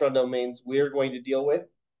most electron domains we're going to deal with,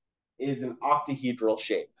 is an octahedral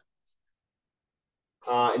shape.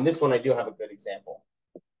 And this one I do have a good example.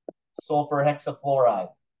 Sulfur hexafluoride.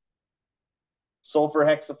 Sulfur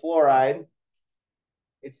hexafluoride,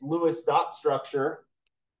 its Lewis dot structure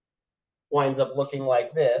winds up looking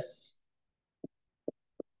like this.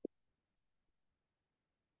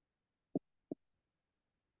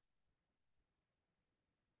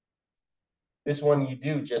 This one you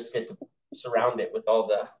do just get to surround it with all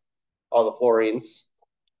the fluorines.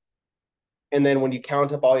 And then when you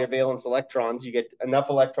count up all your valence electrons, you get enough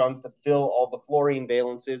electrons to fill all the fluorine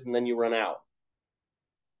valences, and then you run out.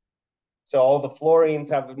 So all the fluorines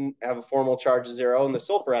have a formal charge of 0, and the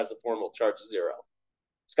sulfur has a formal charge of 0.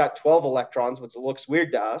 It's got 12 electrons, which looks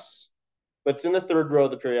weird to us, but it's in the 3rd row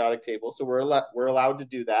of the periodic table, so we're allowed to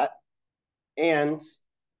do that. And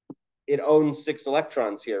it owns 6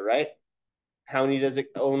 electrons here, right? How many does it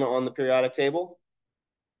own on the periodic table?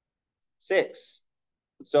 6.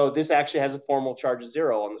 So this actually has a formal charge of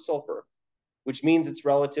 0 on the sulfur, which means it's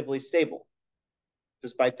relatively stable,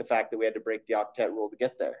 despite the fact that we had to break the octet rule to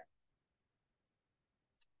get there.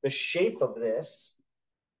 The shape of this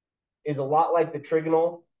is a lot like the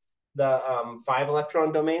trigonal, the 5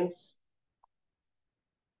 electron domains,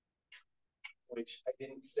 which I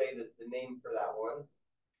didn't say that the name for that one.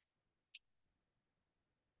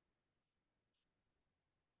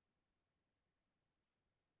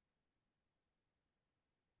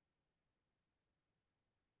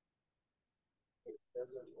 It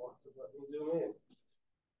doesn't want to let me zoom in.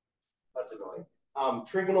 That's annoying.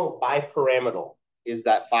 Trigonal bipyramidal is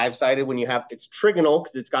that 5-sided when you have, it's trigonal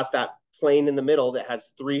because it's got that plane in the middle that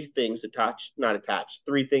has 3 things attached, not attached,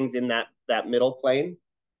 3 things in that middle plane.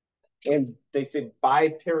 And they say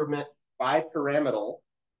bipyramidal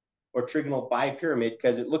or trigonal bipyramid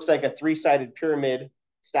because it looks like a 3-sided pyramid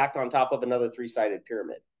stacked on top of another 3-sided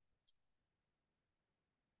pyramid.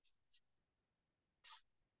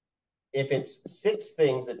 If it's 6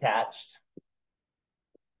 things attached,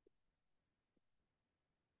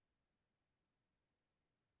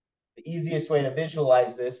 the easiest way to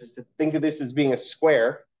visualize this is to think of this as being a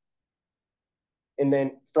square. And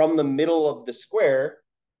then from the middle of the square,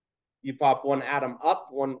 you pop 1 atom up,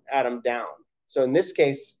 1 atom down. So in this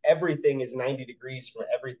case, everything is 90 degrees from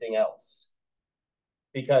everything else.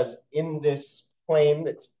 Because in this plane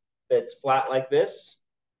that's flat like this,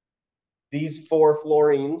 these 4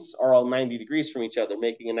 fluorines are all 90 degrees from each other,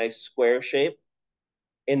 making a nice square shape.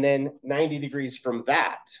 And then 90 degrees from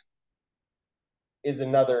that is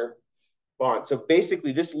another bond. So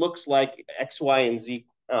basically, this looks like X, Y, and Z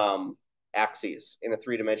axes in a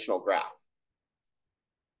 3-dimensional graph.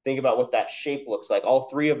 think about what that shape looks like. All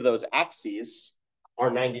three of those axes are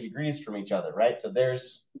 90 degrees from each other, right? So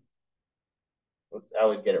there's, I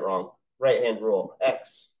always get it wrong, right-hand rule,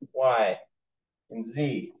 X, Y, and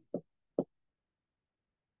Z.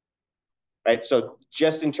 Right, so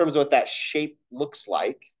just in terms of what that shape looks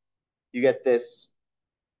like, you get this,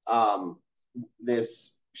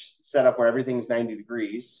 this setup where everything's 90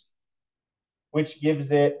 degrees, which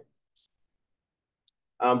gives it,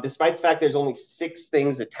 despite the fact there's only 6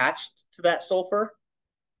 things attached to that sulfur,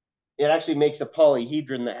 it actually makes a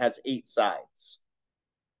polyhedron that has 8 sides.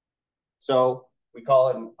 So we call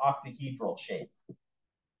it an octahedral shape.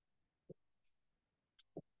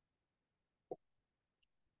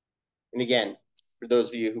 And again, for those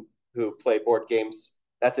of you who play board games,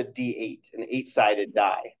 that's a D8, an 8-sided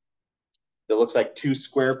die that looks like 2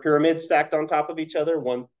 square pyramids stacked on top of each other.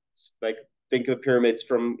 One, like, think of the pyramids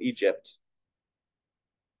from Egypt.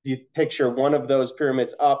 You picture one of those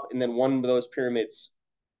pyramids up and then one of those pyramids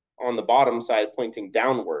on the bottom side pointing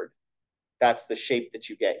downward. That's the shape that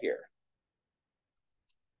you get here.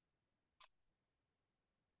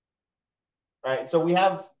 All right, so we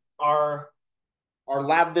have our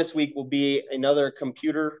lab this week will be another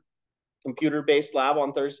computer-based lab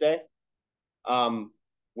on Thursday,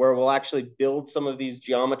 where we'll actually build some of these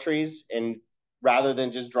geometries, and rather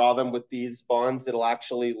than just draw them with these bonds, it'll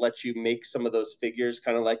actually let you make some of those figures,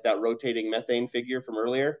 kind of like that rotating methane figure from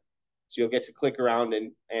earlier. So you'll get to click around,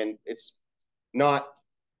 and it's not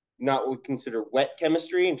what we consider wet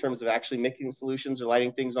chemistry in terms of actually mixing solutions or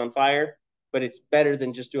lighting things on fire, but it's better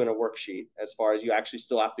than just doing a worksheet as far as you actually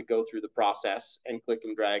still have to go through the process and click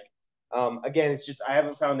and drag. Again, it's just I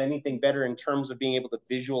haven't found anything better in terms of being able to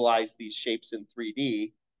visualize these shapes in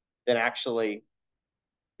 3D than actually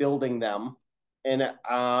building them. And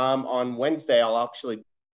on Wednesday, I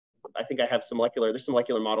think I have there's some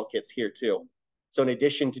molecular model kits here too. So in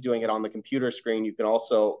addition to doing it on the computer screen, you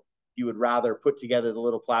would rather put together the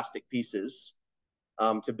little plastic pieces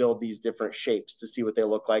to build these different shapes to see what they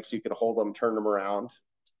look like, so you can hold them, turn them around,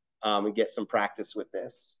 and get some practice with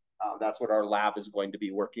this. That's what our lab is going to be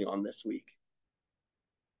working on this week.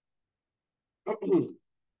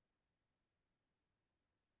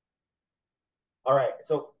 All right,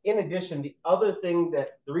 so in addition, the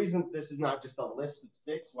reason this is not just a list of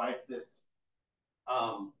 6, why it's this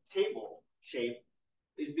table shape,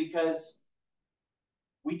 is because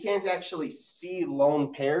we can't actually see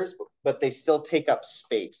lone pairs, but they still take up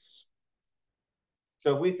space.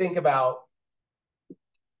 So if we think about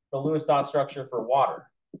the Lewis dot structure for water,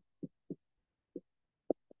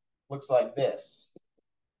 looks like this.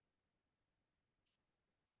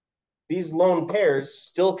 These lone pairs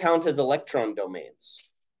still count as electron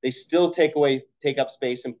domains. They still take up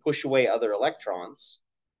space and push away other electrons,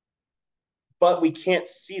 but we can't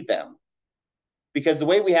see them, because the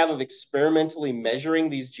way we have of experimentally measuring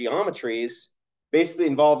these geometries basically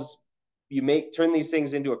involves turn these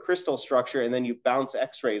things into a crystal structure, and then you bounce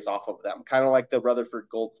X-rays off of them, kind of like the Rutherford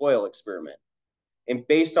gold foil experiment. And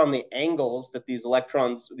based on the angles that these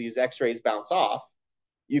X-rays bounce off,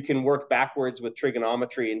 you can work backwards with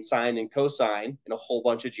trigonometry and sine and cosine and a whole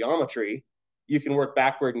bunch of geometry. You can work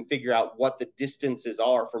backward and figure out what the distances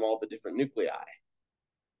are from all the different nuclei.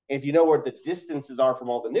 If you know where the distances are from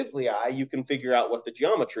all the nuclei, you can figure out what the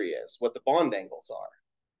geometry is, what the bond angles are.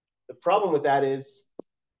 The problem with that is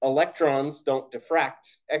electrons don't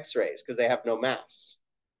diffract X-rays because they have no mass.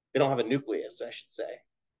 They don't have a nucleus, I should say.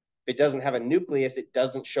 If it doesn't have a nucleus, it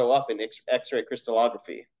doesn't show up in X-ray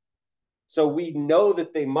crystallography. So we know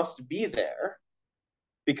that they must be there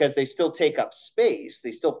because they still take up space.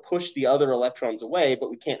 They still push the other electrons away, but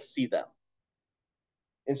we can't see them.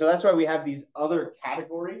 And so that's why we have these other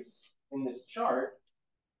categories in this chart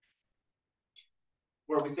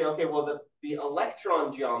where we say, okay, well, the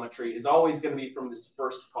electron geometry is always going to be from this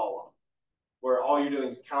first column, where all you're doing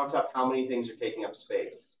is count up how many things are taking up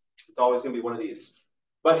space. It's always going to be one of these.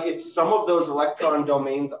 But if some of those electron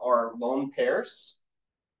domains are lone pairs,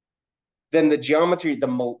 then the geometry,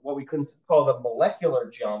 what we could call the molecular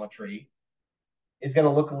geometry, is going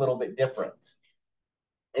to look a little bit different.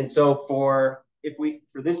 And so for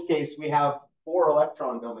this case, we have 4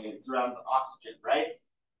 electron domains around the oxygen, right?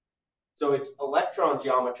 So its electron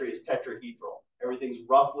geometry is tetrahedral. Everything's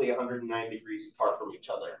roughly 109 degrees apart from each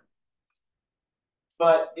other.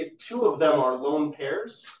 But if 2 of them are lone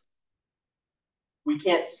pairs, we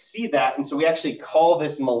can't see that. And so we actually call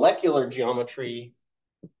this molecular geometry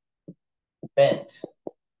bent,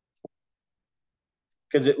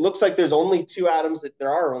 because it looks like there are only 2 atoms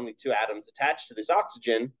attached to this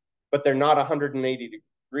oxygen, but they're not 180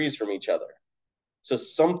 degrees from each other. So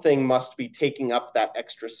something must be taking up that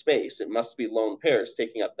extra space. It must be lone pairs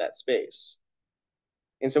taking up that space.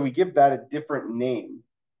 And so we give that a different name.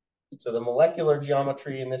 So the molecular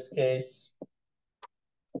geometry in this case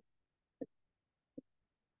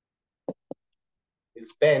is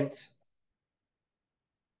bent.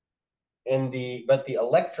 But the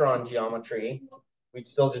electron geometry, we'd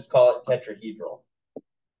still just call it tetrahedral.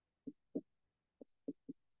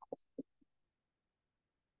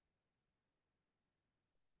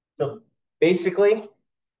 So basically,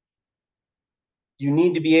 you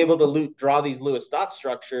need to be able to draw these Lewis dot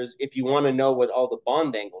structures if you want to know what all the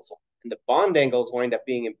bond angles are. And the bond angles wind up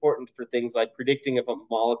being important for things like predicting if a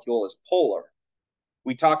molecule is polar.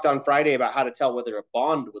 We talked on Friday about how to tell whether a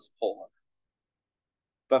bond was polar.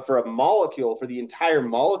 But for a molecule, for the entire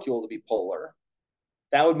molecule to be polar,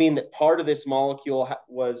 that would mean that part of this molecule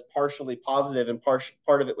was partially positive and part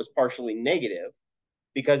of it was partially negative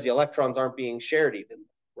because the electrons aren't being shared evenly,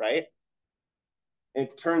 right? And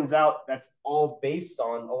it turns out that's all based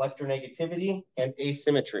on electronegativity and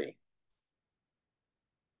asymmetry.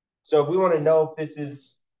 So if we want to know if this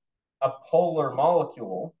is a polar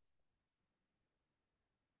molecule,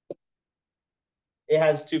 it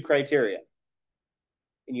has two criteria.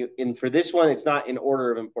 And for this one, it's not in order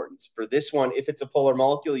of importance. For this one, if it's a polar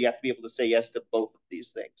molecule, you have to be able to say yes to both of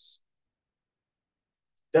these things.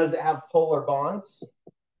 Does it have polar bonds?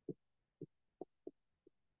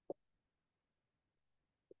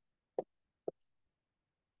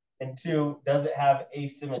 And two, does it have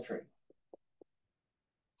asymmetry?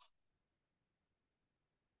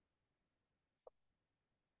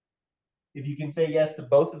 If you can say yes to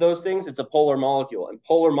both of those things, it's a polar molecule. And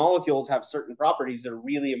polar molecules have certain properties that are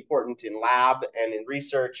really important in lab and in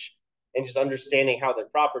research and just understanding how their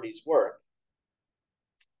properties work.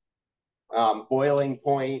 Boiling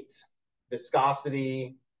point,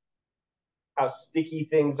 viscosity, how sticky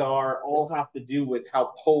things are, all have to do with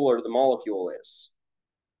how polar the molecule is.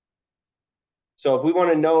 So if we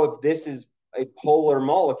want to know if this is a polar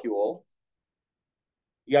molecule,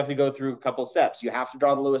 you have to go through a couple steps. You have to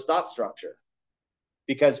draw the Lewis dot structure,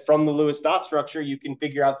 because from the Lewis dot structure, you can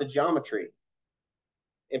figure out the geometry.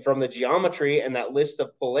 And from the geometry and that list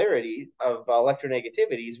of polarity of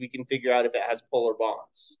electronegativities, we can figure out if it has polar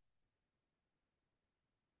bonds.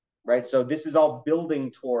 Right? So this is all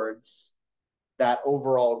building towards that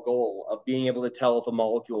overall goal of being able to tell if a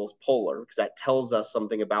molecule is polar, because that tells us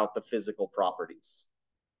something about the physical properties.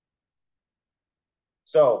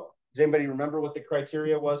 So does anybody remember what the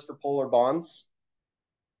criteria was for polar bonds?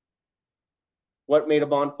 What made a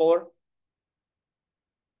bond polar?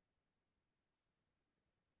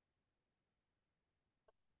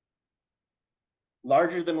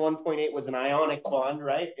 Larger than 1.8 was an ionic bond,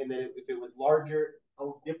 right? And then if it was larger, a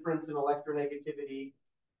difference in electronegativity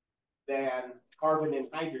than carbon and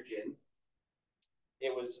hydrogen,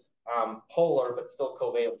 it was polar but still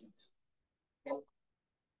covalent.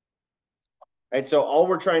 Right, so all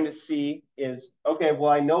we're trying to see is, okay, well,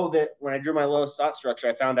 I know that when I drew my Lewis dot structure,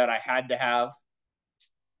 I found out I had to have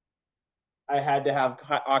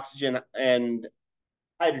oxygen and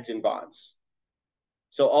hydrogen bonds.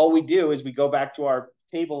 So all we do is we go back to our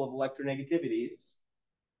table of electronegativities,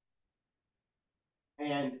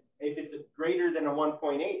 and if it's greater than a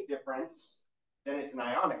 1.8 difference, then it's an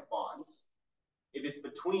ionic bond. If it's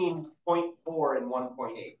between 0.4 and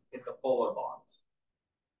 1.8, it's a polar bond.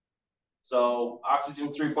 So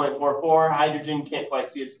oxygen's 3.44, hydrogen can't quite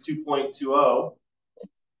see, it's 2.20.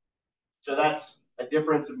 So that's a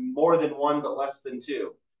difference of more than 1 but less than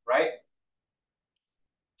 2, right?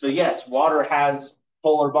 So yes, water has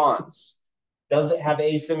polar bonds. Does it have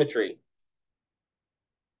asymmetry?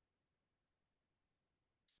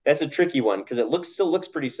 That's a tricky one because it still looks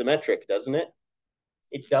pretty symmetric, doesn't it?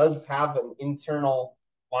 It does have an internal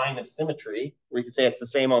line of symmetry where you can say it's the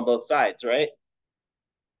same on both sides, right?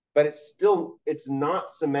 But it's not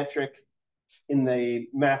symmetric in the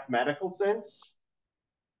mathematical sense,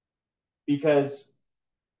 because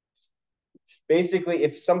basically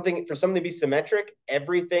for something to be symmetric,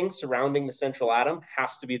 everything surrounding the central atom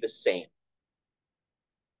has to be the same,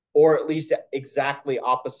 or at least exactly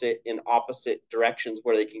opposite in opposite directions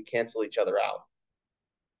where they can cancel each other out.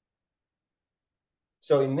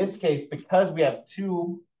 So in this case, because we have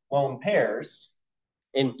two lone pairs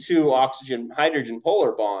and two oxygen-hydrogen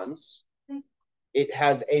polar bonds, it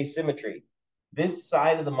has asymmetry. This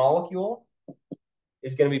side of the molecule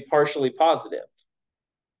is going to be partially positive,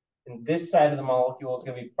 and this side of the molecule is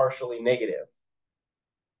going to be partially negative.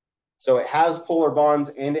 So it has polar bonds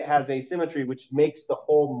and it has asymmetry, which makes the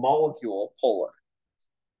whole molecule polar.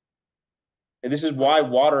 And this is why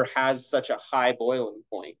water has such a high boiling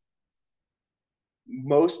point.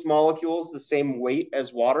 most molecules the same weight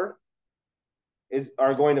as water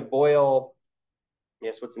are going to boil.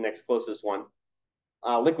 Yes, what's the next closest one?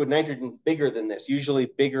 Liquid nitrogen is bigger than this.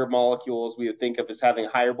 Usually bigger molecules we would think of as having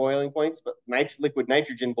higher boiling points, but liquid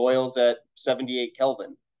nitrogen boils at 78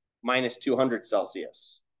 Kelvin, minus 200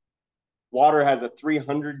 Celsius. Water has a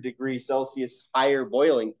 300 degree Celsius higher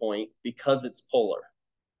boiling point because it's polar.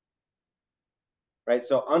 Right?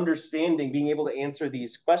 So understanding, being able to answer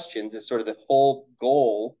these questions is sort of the whole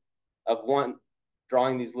goal of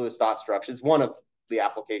drawing these Lewis dot structures. It's one of the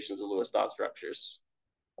applications of Lewis dot structures.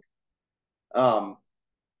 And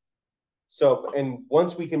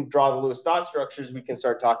once we can draw the Lewis dot structures, we can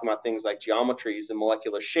start talking about things like geometries and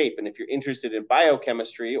molecular shape. And if you're interested in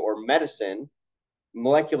biochemistry or medicine,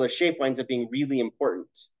 molecular shape winds up being really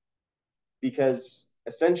important because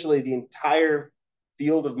essentially the entire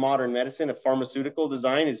field of modern medicine, of pharmaceutical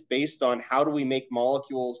design, is based on how do we make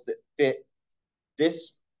molecules that fit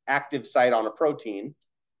this active site on a protein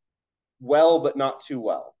well, but not too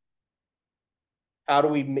well. How do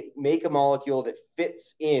we make a molecule that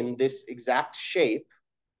fits in this exact shape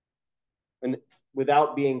and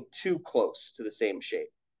without being too close to the same shape?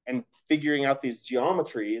 And figuring out these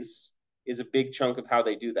geometries is a big chunk of how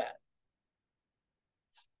they do that.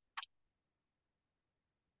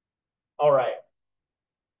 All right.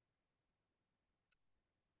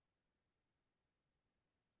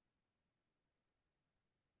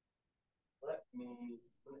 Let me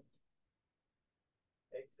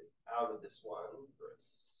exit out of this one for a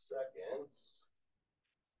second.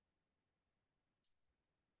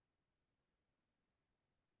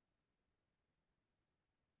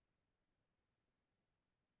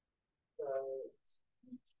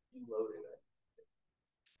 Loading it.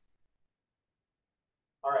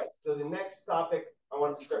 All right, so the next topic, I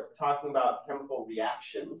want to start talking about chemical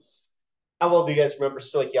reactions. How well do you guys remember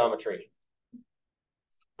stoichiometry?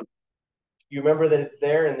 You remember that it's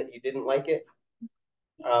there and that you didn't like it?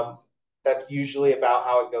 That's usually about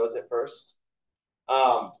how it goes at first.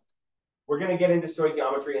 We're going to get into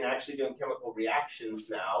stoichiometry and actually doing chemical reactions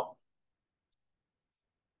now.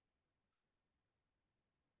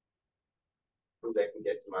 I can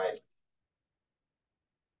get to my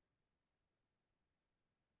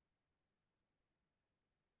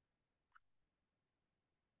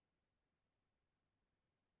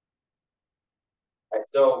Right,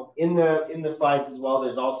 so in the slides as well,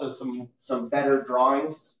 there's also some better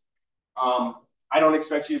drawings. I don't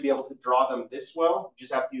expect you to be able to draw them this well. You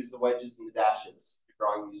just have to use the wedges and the dashes if you're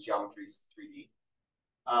drawing these geometries in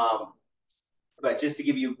 3D. But just to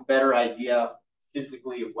give you a better idea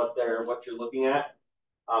physically of what you're looking at,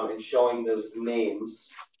 and showing those names.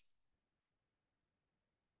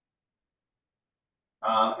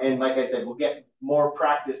 And like I said, we'll get more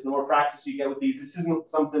practice. The more practice you get with these, this isn't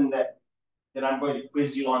something that I'm going to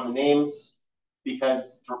quiz you on the names,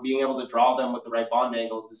 because being able to draw them with the right bond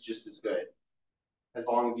angles is just as good, as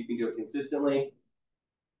long as you can do it consistently.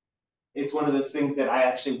 It's one of those things that I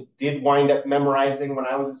actually did wind up memorizing when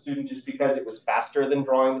I was a student, just because it was faster than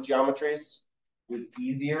drawing the geometries. It was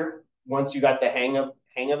easier once you got the hang of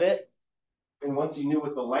it, and once you knew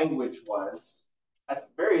what the language was. At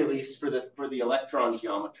the very least, for the electron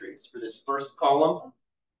geometries, for this first column,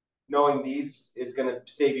 knowing these is going to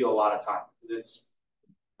save you a lot of time, because it's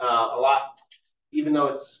a lot, even though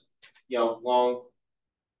it's long,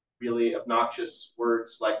 really obnoxious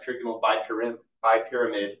words like trigonal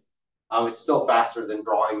bipyramid. It's still faster than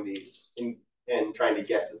drawing these and trying to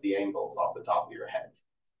guess at the angles off the top of your head.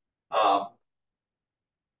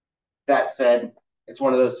 That said, it's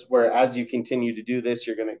one of those where as you continue to do this,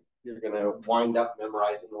 you're gonna wind up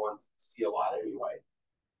memorizing the ones you see a lot anyway,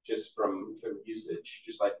 just from usage,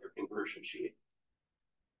 just like your conversion sheet.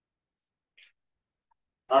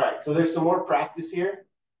 All right, so there's some more practice here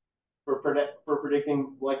for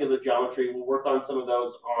predicting molecular geometry. We'll work on some of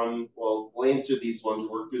those we'll answer these ones,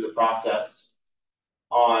 work through the process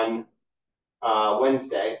on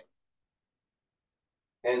Wednesday.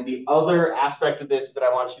 And the other aspect of this that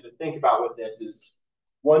I want you to think about with this is,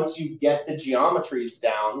 once you get the geometries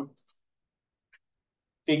down,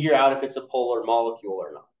 figure out if it's a polar molecule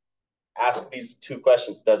or not. Ask these two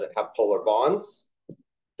questions. Does it have polar bonds?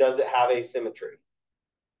 Does it have asymmetry?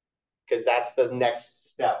 Because that's the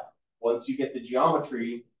next step. Once you get the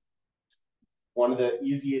geometry, one of the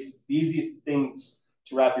easiest things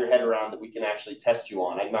to wrap your head around that we can actually test you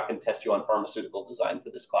on, I'm not going to test you on pharmaceutical design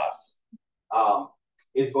for this class,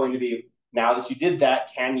 is going to be, now that you did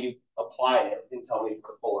that, can you apply it and tell me if it's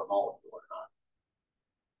a polar molecule or not?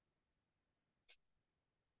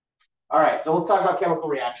 All right, so let's talk about chemical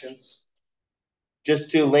reactions.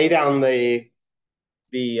 Just to lay down the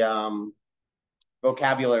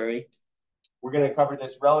vocabulary. We're going to cover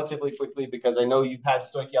this relatively quickly because I know you've had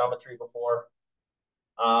stoichiometry before.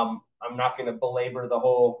 I'm not going to belabor the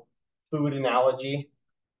whole food analogy.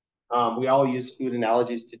 We all use food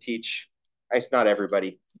analogies to teach. It's not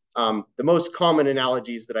everybody. The most common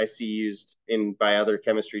analogies that I see used by other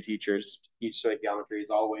chemistry teachers teach stoichiometry is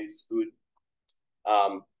always food.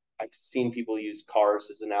 I've seen people use cars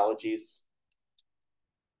as analogies.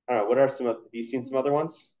 I don't know, what are some? Have you seen some other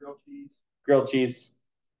ones? Grilled cheese. Grilled cheese.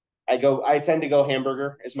 I tend to go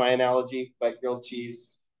hamburger as my analogy, but grilled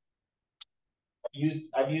cheese.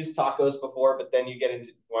 I've used tacos before, but then you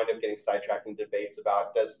wind up getting sidetracked in debates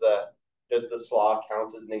about does the slaw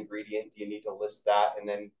count as an ingredient? Do you need to list that? And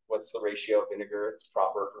then what's the ratio of vinegar? It's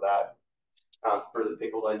proper for that, for the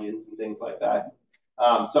pickled onions and things like that.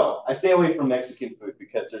 So I stay away from Mexican food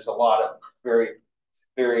because there's a lot of very,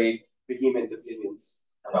 very vehement opinions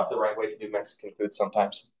about the right way to do Mexican food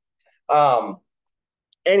sometimes.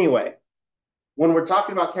 Anyway, when we're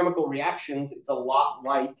talking about chemical reactions, it's a lot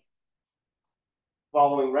like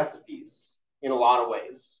following recipes in a lot of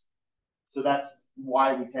ways. So that's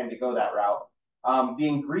why we tend to go that route. The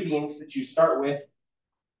ingredients that you start with,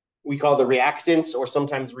 we call the reactants or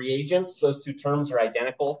sometimes reagents. Those two terms are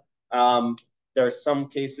identical. There are some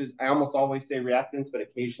cases, I almost always say reactants, but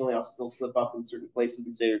occasionally I'll still slip up in certain places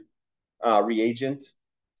and say reagent.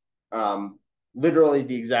 Literally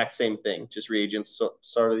the exact same thing, just reagents, so,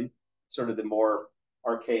 sort of the more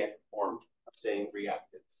archaic form of saying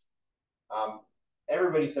reactants.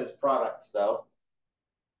 Everybody says products though.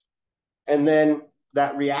 And then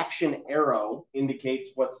that reaction arrow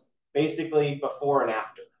indicates what's basically before and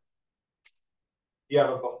after. You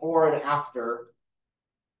have a before and after.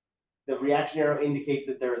 The reaction arrow indicates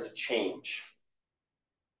that there is a change.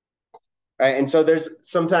 Right, and so there's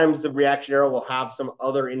sometimes the reaction arrow will have some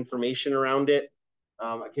other information around it.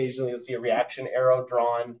 Occasionally you'll see a reaction arrow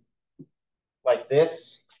drawn like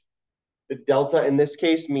this. The delta in this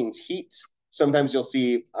case means heat. Sometimes you'll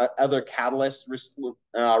see other catalysts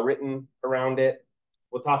written around it.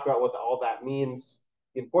 We'll talk about what all that means.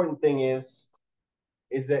 The important thing is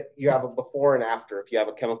that you have a before and after if you have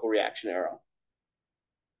a chemical reaction arrow.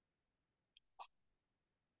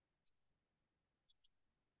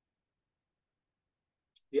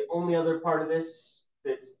 The only other part of this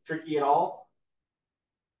that's tricky at all,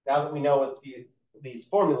 now that we know what these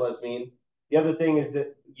formulas mean, the other thing is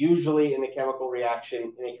that usually in a chemical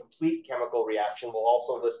reaction, in a complete chemical reaction, we'll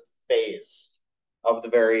also list phase of the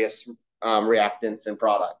various reactants and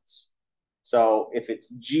products. So if it's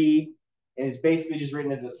G, and it's basically just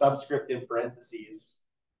written as a subscript in parentheses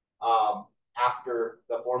after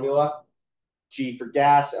the formula, G for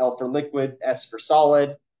gas, L for liquid, S for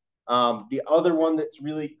solid. The other one that's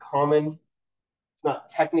really common, it's not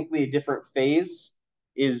technically a different phase,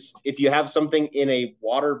 is if you have something in a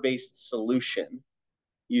water-based solution,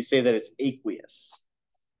 you say that it's aqueous.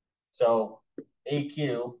 So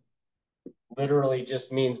AQ literally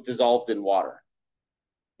just means dissolved in water.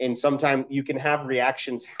 And sometimes you can have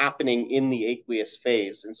reactions happening in the aqueous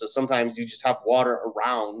phase. And so sometimes you just have water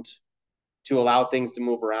around to allow things to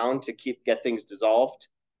move around to get things dissolved.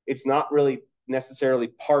 It's not really necessarily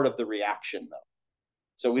part of the reaction though.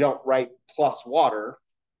 So we don't write plus water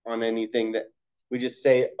on anything. That we just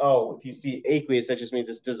say, oh, if you see aqueous, that just means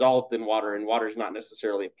it's dissolved in water, and water is not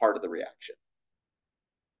necessarily a part of the reaction.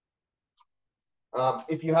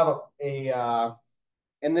 If you have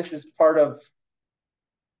and this is part of,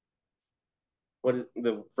 what is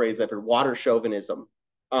the phrase I've heard, water chauvinism.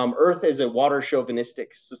 Earth is a water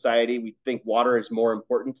chauvinistic society. We think water is more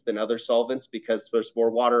important than other solvents because there's more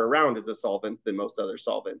water around as a solvent than most other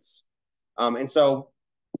solvents. And so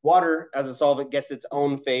water as a solvent gets its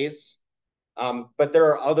own phase, but there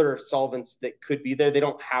are other solvents that could be there. They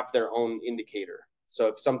don't have their own indicator. So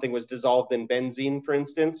if something was dissolved in benzene, for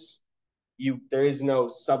instance, there is no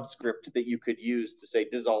subscript that you could use to say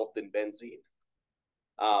dissolved in benzene.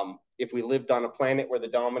 If we lived on a planet where the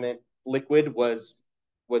dominant liquid was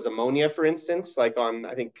ammonia, for instance, like on,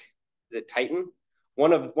 I think, is it Titan?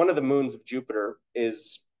 One of the moons of Jupiter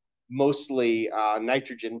is mostly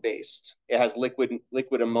nitrogen based. It has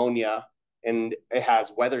liquid ammonia, and it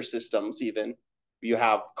has weather systems even. You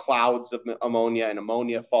have clouds of ammonia and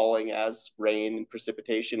ammonia falling as rain and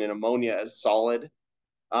precipitation, and ammonia as solid.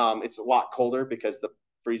 It's a lot colder because the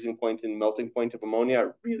freezing point and melting point of ammonia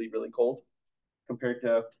are really, really cold compared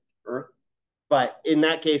to Earth. But in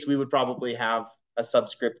that case, we would probably have a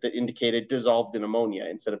subscript that indicated dissolved in ammonia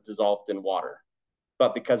instead of dissolved in water.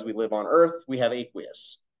 But because we live on Earth, we have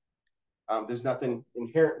aqueous. There's nothing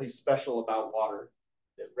inherently special about water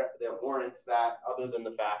that warrants that other than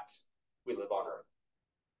the fact we live on Earth.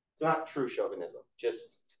 It's not true chauvinism.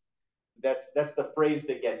 Just that's the phrase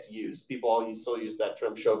that gets used. People all still use that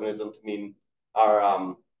term chauvinism to mean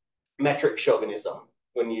our metric chauvinism.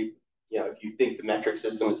 When if you think the metric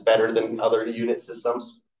system is better than other unit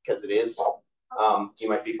systems, because it is, you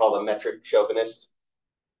might be called a metric chauvinist.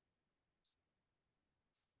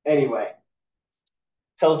 Anyway,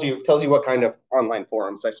 tells you what kind of online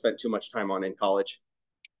forums I spent too much time on in college.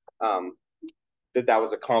 That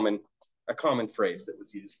was a common phrase that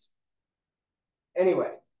was used.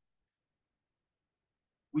 Anyway,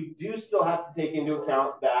 we do still have to take into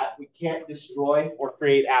account that we can't destroy or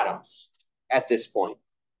create atoms at this point.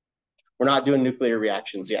 We're not doing nuclear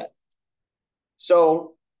reactions yet.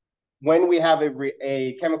 So when we have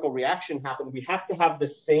a chemical reaction happen, we have to have the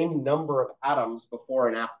same number of atoms before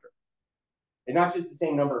and after. And not just the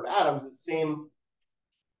same number of atoms, the same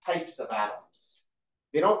types of atoms.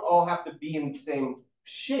 They don't all have to be in the same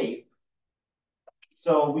shape.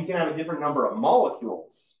 So we can have a different number of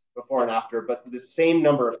molecules before and after, but the same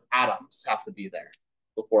number of atoms have to be there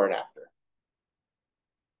before and after.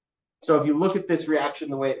 So if you look at this reaction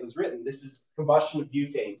the way it was written, this is combustion of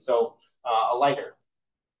butane. So a lighter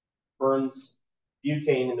burns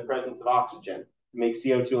butane in the presence of oxygen to make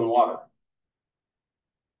CO2 and water.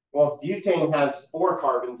 Well, butane has 4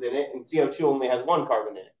 carbons in it, and CO2 only has 1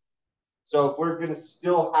 carbon in it. So if we're going to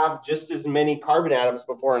still have just as many carbon atoms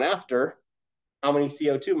before and after, how many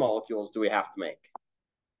CO2 molecules do we have to make?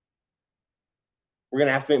 We're going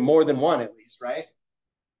to have to make more than 1 at least, right?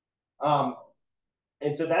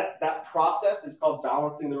 And so that process is called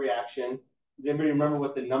balancing the reaction. Does anybody remember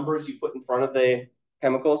what the numbers you put in front of the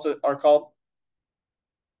chemicals are called?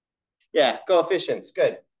 Yeah, coefficients,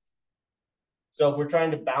 good. So if we're trying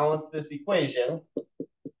to balance this equation,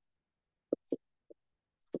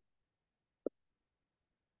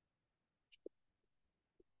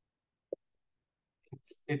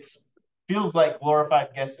 it feels like glorified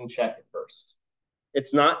guess and check at first.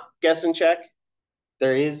 It's not guess and check.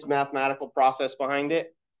 There is mathematical process behind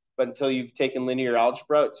it, but until you've taken linear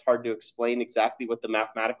algebra, it's hard to explain exactly what the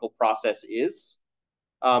mathematical process is.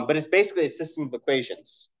 But it's basically a system of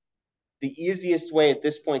equations. The easiest way at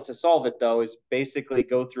this point to solve it, though, is basically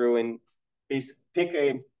go through and pick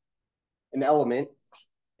an element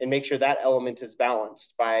and make sure that element is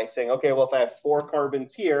balanced by saying, okay, well, if I have 4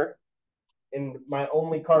 carbons here and my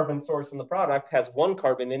only carbon source in the product has 1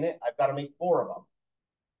 carbon in it, I've got to make 4 of them.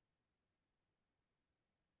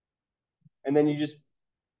 And then you just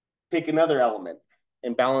pick another element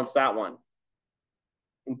and balance that one.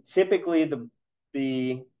 And typically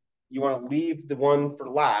you want to leave the one for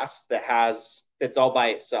last that's all by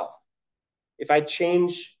itself. If I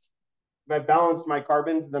balanced my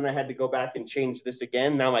carbons, then I had to go back and change this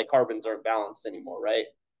again. Now my carbons aren't balanced anymore, right?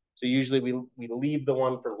 So usually we leave the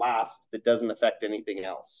one for last that doesn't affect anything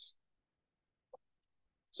else.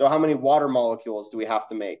 So how many water molecules do we have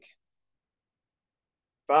to make?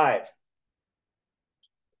 5.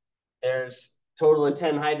 There's a total of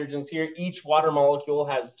 10 hydrogens here. Each water molecule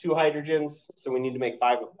has 2 hydrogens, so we need to make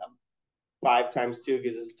 5 of them. 5 times 2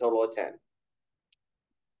 gives us a total of 10.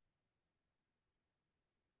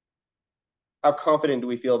 How confident do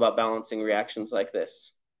we feel about balancing reactions like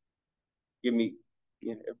this? Everybody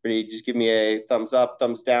just give me a thumbs up,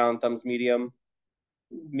 thumbs down, thumbs medium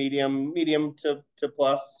to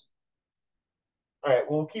plus. All right,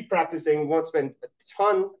 we'll keep practicing. We won't spend a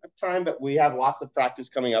ton of time, but we have lots of practice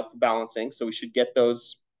coming up for balancing, so we should get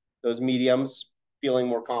those mediums feeling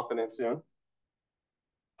more confident soon.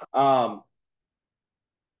 What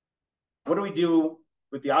do we do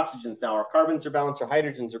with the oxygens now? Our carbons are balanced, our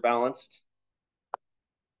hydrogens are balanced.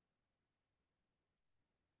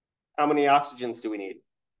 How many oxygens do we need?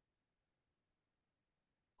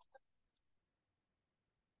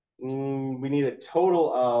 We need a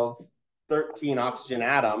total of 13 oxygen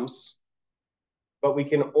atoms, but we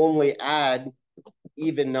can only add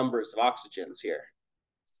even numbers of oxygens here.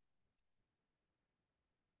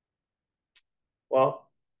 Well,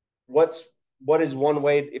 what is one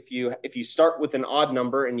way if you start with an odd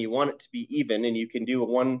number and you want it to be even, and you can do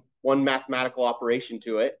one mathematical operation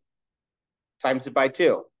to it, times it by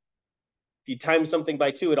 2. If you times something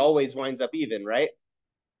by 2, it always winds up even, right?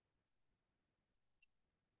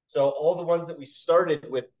 So all the ones that we started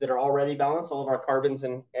with that are already balanced, all of our carbons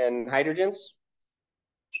and hydrogens,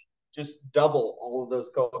 just double all of those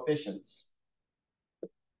coefficients.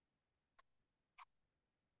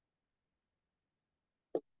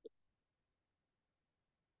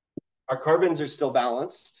 Our carbons are still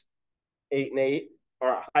balanced, 8 and 8.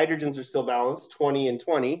 Our hydrogens are still balanced, 20 and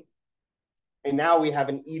 20. And now we have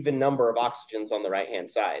an even number of oxygens on the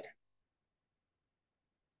right-hand side.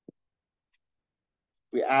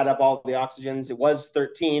 We add up all the oxygens. It was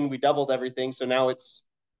 13. We doubled everything. So now it's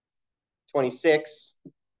 26.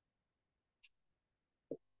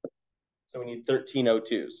 So we need 13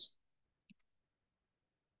 O2s.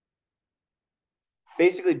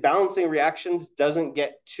 Basically, balancing reactions doesn't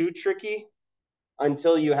get too tricky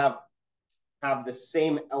until you have the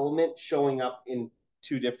same element showing up in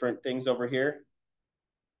two different things over here,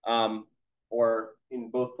 or in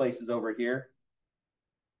both places over here.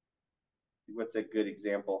 What's a good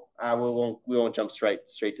example? We won't jump straight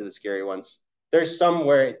to the scary ones. There's some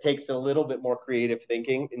where it takes a little bit more creative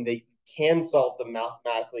thinking, and they can solve them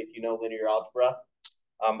mathematically if you know linear algebra,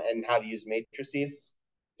 and how to use matrices.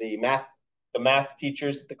 The math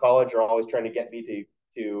teachers at the college are always trying to get me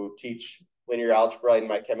to teach linear algebra in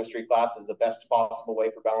my chemistry class is the best possible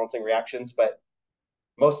way for balancing reactions. But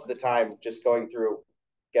most of the time, just going through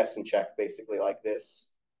guess and check basically like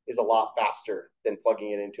this is a lot faster than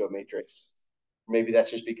plugging it into a matrix. Maybe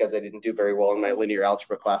that's just because I didn't do very well in my linear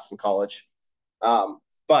algebra class in college.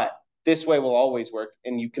 But this way will always work,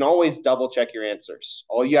 and you can always double check your answers.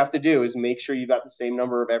 All you have to do is make sure you got the same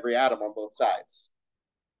number of every atom on both sides.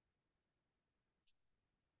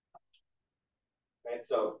 Right,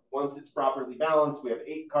 so once it's properly balanced, we have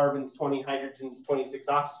 8 carbons, 20 hydrogens, 26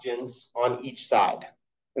 oxygens on each side,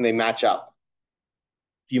 and they match up.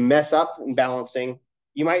 If you mess up in balancing,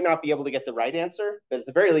 you might not be able to get the right answer, but at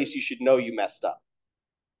the very least, you should know you messed up.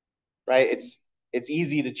 Right? It's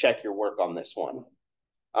easy to check your work on this one.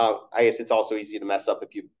 I guess it's also easy to mess up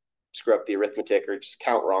if you screw up the arithmetic or just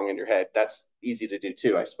count wrong in your head. That's easy to do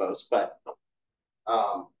too, I suppose. But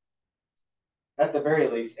at the very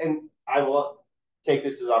least, and I will take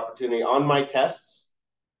this as an opportunity on my tests.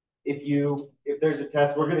 If there's a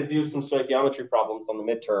test, we're going to do some stoichiometry problems on the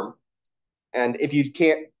midterm. And if you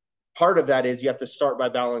can't, part of that is you have to start by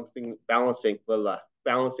balancing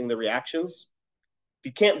the reactions. If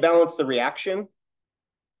you can't balance the reaction,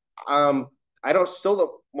 I still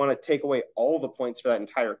don't want to take away all the points for that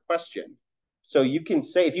entire question. So you can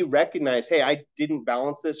say, if you recognize, hey, I didn't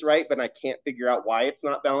balance this right, but I can't figure out why it's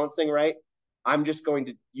not balancing right, I'm just going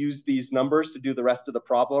to use these numbers to do the rest of the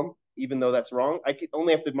problem, even though that's wrong. I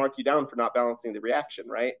only have to mark you down for not balancing the reaction,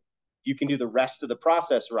 right? You can do the rest of the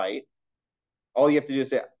process right. All you have to do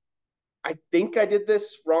is say, I think I did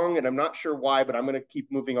this wrong, and I'm not sure why, but I'm going to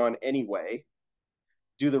keep moving on anyway.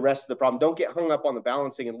 Do the rest of the problem. Don't get hung up on the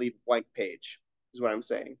balancing and leave a blank page, is what I'm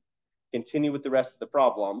saying. Continue with the rest of the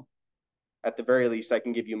problem. At the very least, I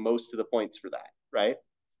can give you most of the points for that, right?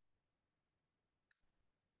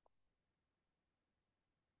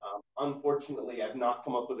 Unfortunately, I've not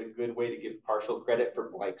come up with a good way to give partial credit for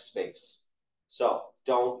blank space. So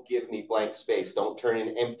don't give me blank space. Don't turn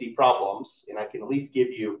in empty problems. And I can at least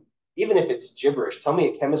give you, even if it's gibberish, tell me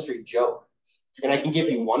a chemistry joke. And I can give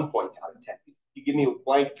you 1 point out of 10. If you give me a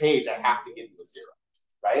blank page, I have to give you a 0,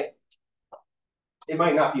 right? It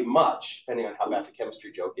might not be much, depending on how bad the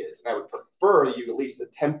chemistry joke is. And I would prefer you at least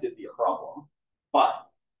attempted the problem. But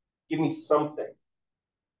give me something,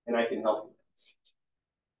 and I can help you.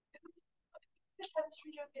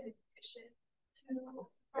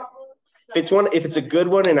 If it's a good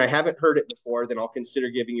one and I haven't heard it before, then I'll consider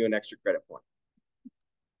giving you an extra credit point.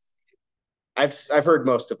 I've heard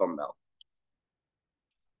most of them though.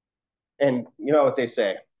 And you know what they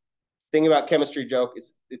say. Thing about chemistry joke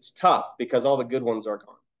is it's tough because all the good ones are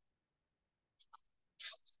gone.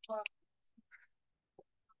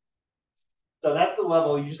 So that's the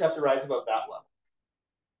level. You just have to rise above that level.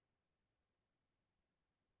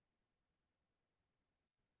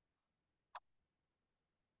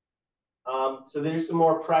 So there's some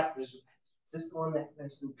more practice. Is this the one that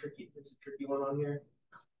there's a tricky one on here?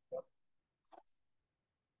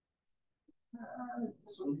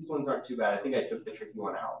 These ones aren't too bad. I think I took the tricky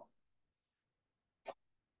one out.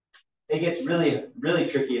 It gets really, really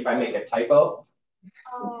tricky if I make a typo.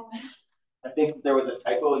 Oh. I think there was a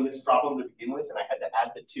typo in this problem to begin with, and I had to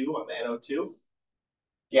add the 2 on the NO2.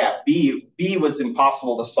 Yeah, B was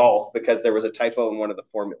impossible to solve because there was a typo in one of the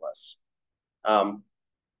formulas.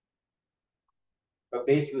 But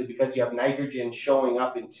basically, because you have nitrogen showing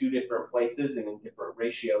up in 2 different places and in different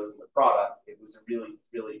ratios in the product, it was a really,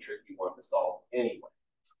 really tricky one to solve anyway.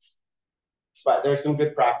 But there's some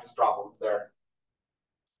good practice problems there.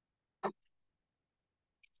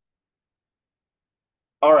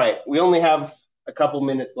 All right, we only have a couple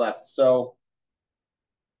minutes left, so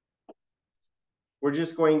we're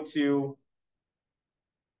just going to,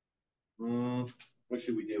 what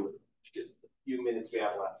should we do? Just a few minutes we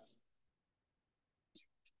have left.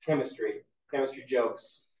 Chemistry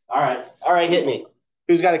jokes. All right, hit me.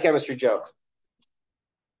 Who's got a chemistry joke?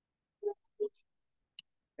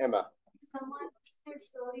 Emma. Someone There's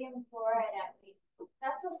sodium chloride at me.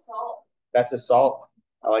 That's a salt. That's a salt.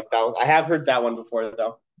 I like that one. I have heard that one before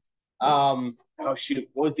though. Oh shoot,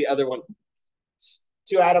 what was the other one?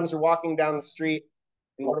 Two atoms are walking down the street,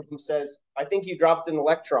 and one of them says, "I think you dropped an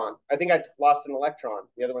electron. I think I lost an electron."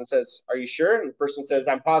 The other one says, "Are you sure?" And the first one says,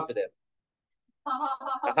 "I'm positive."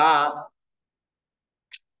 Aha.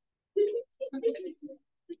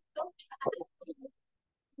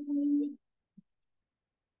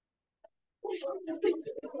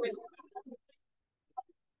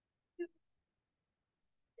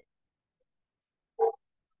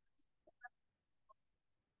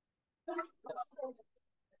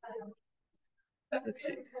 Let's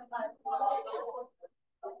see.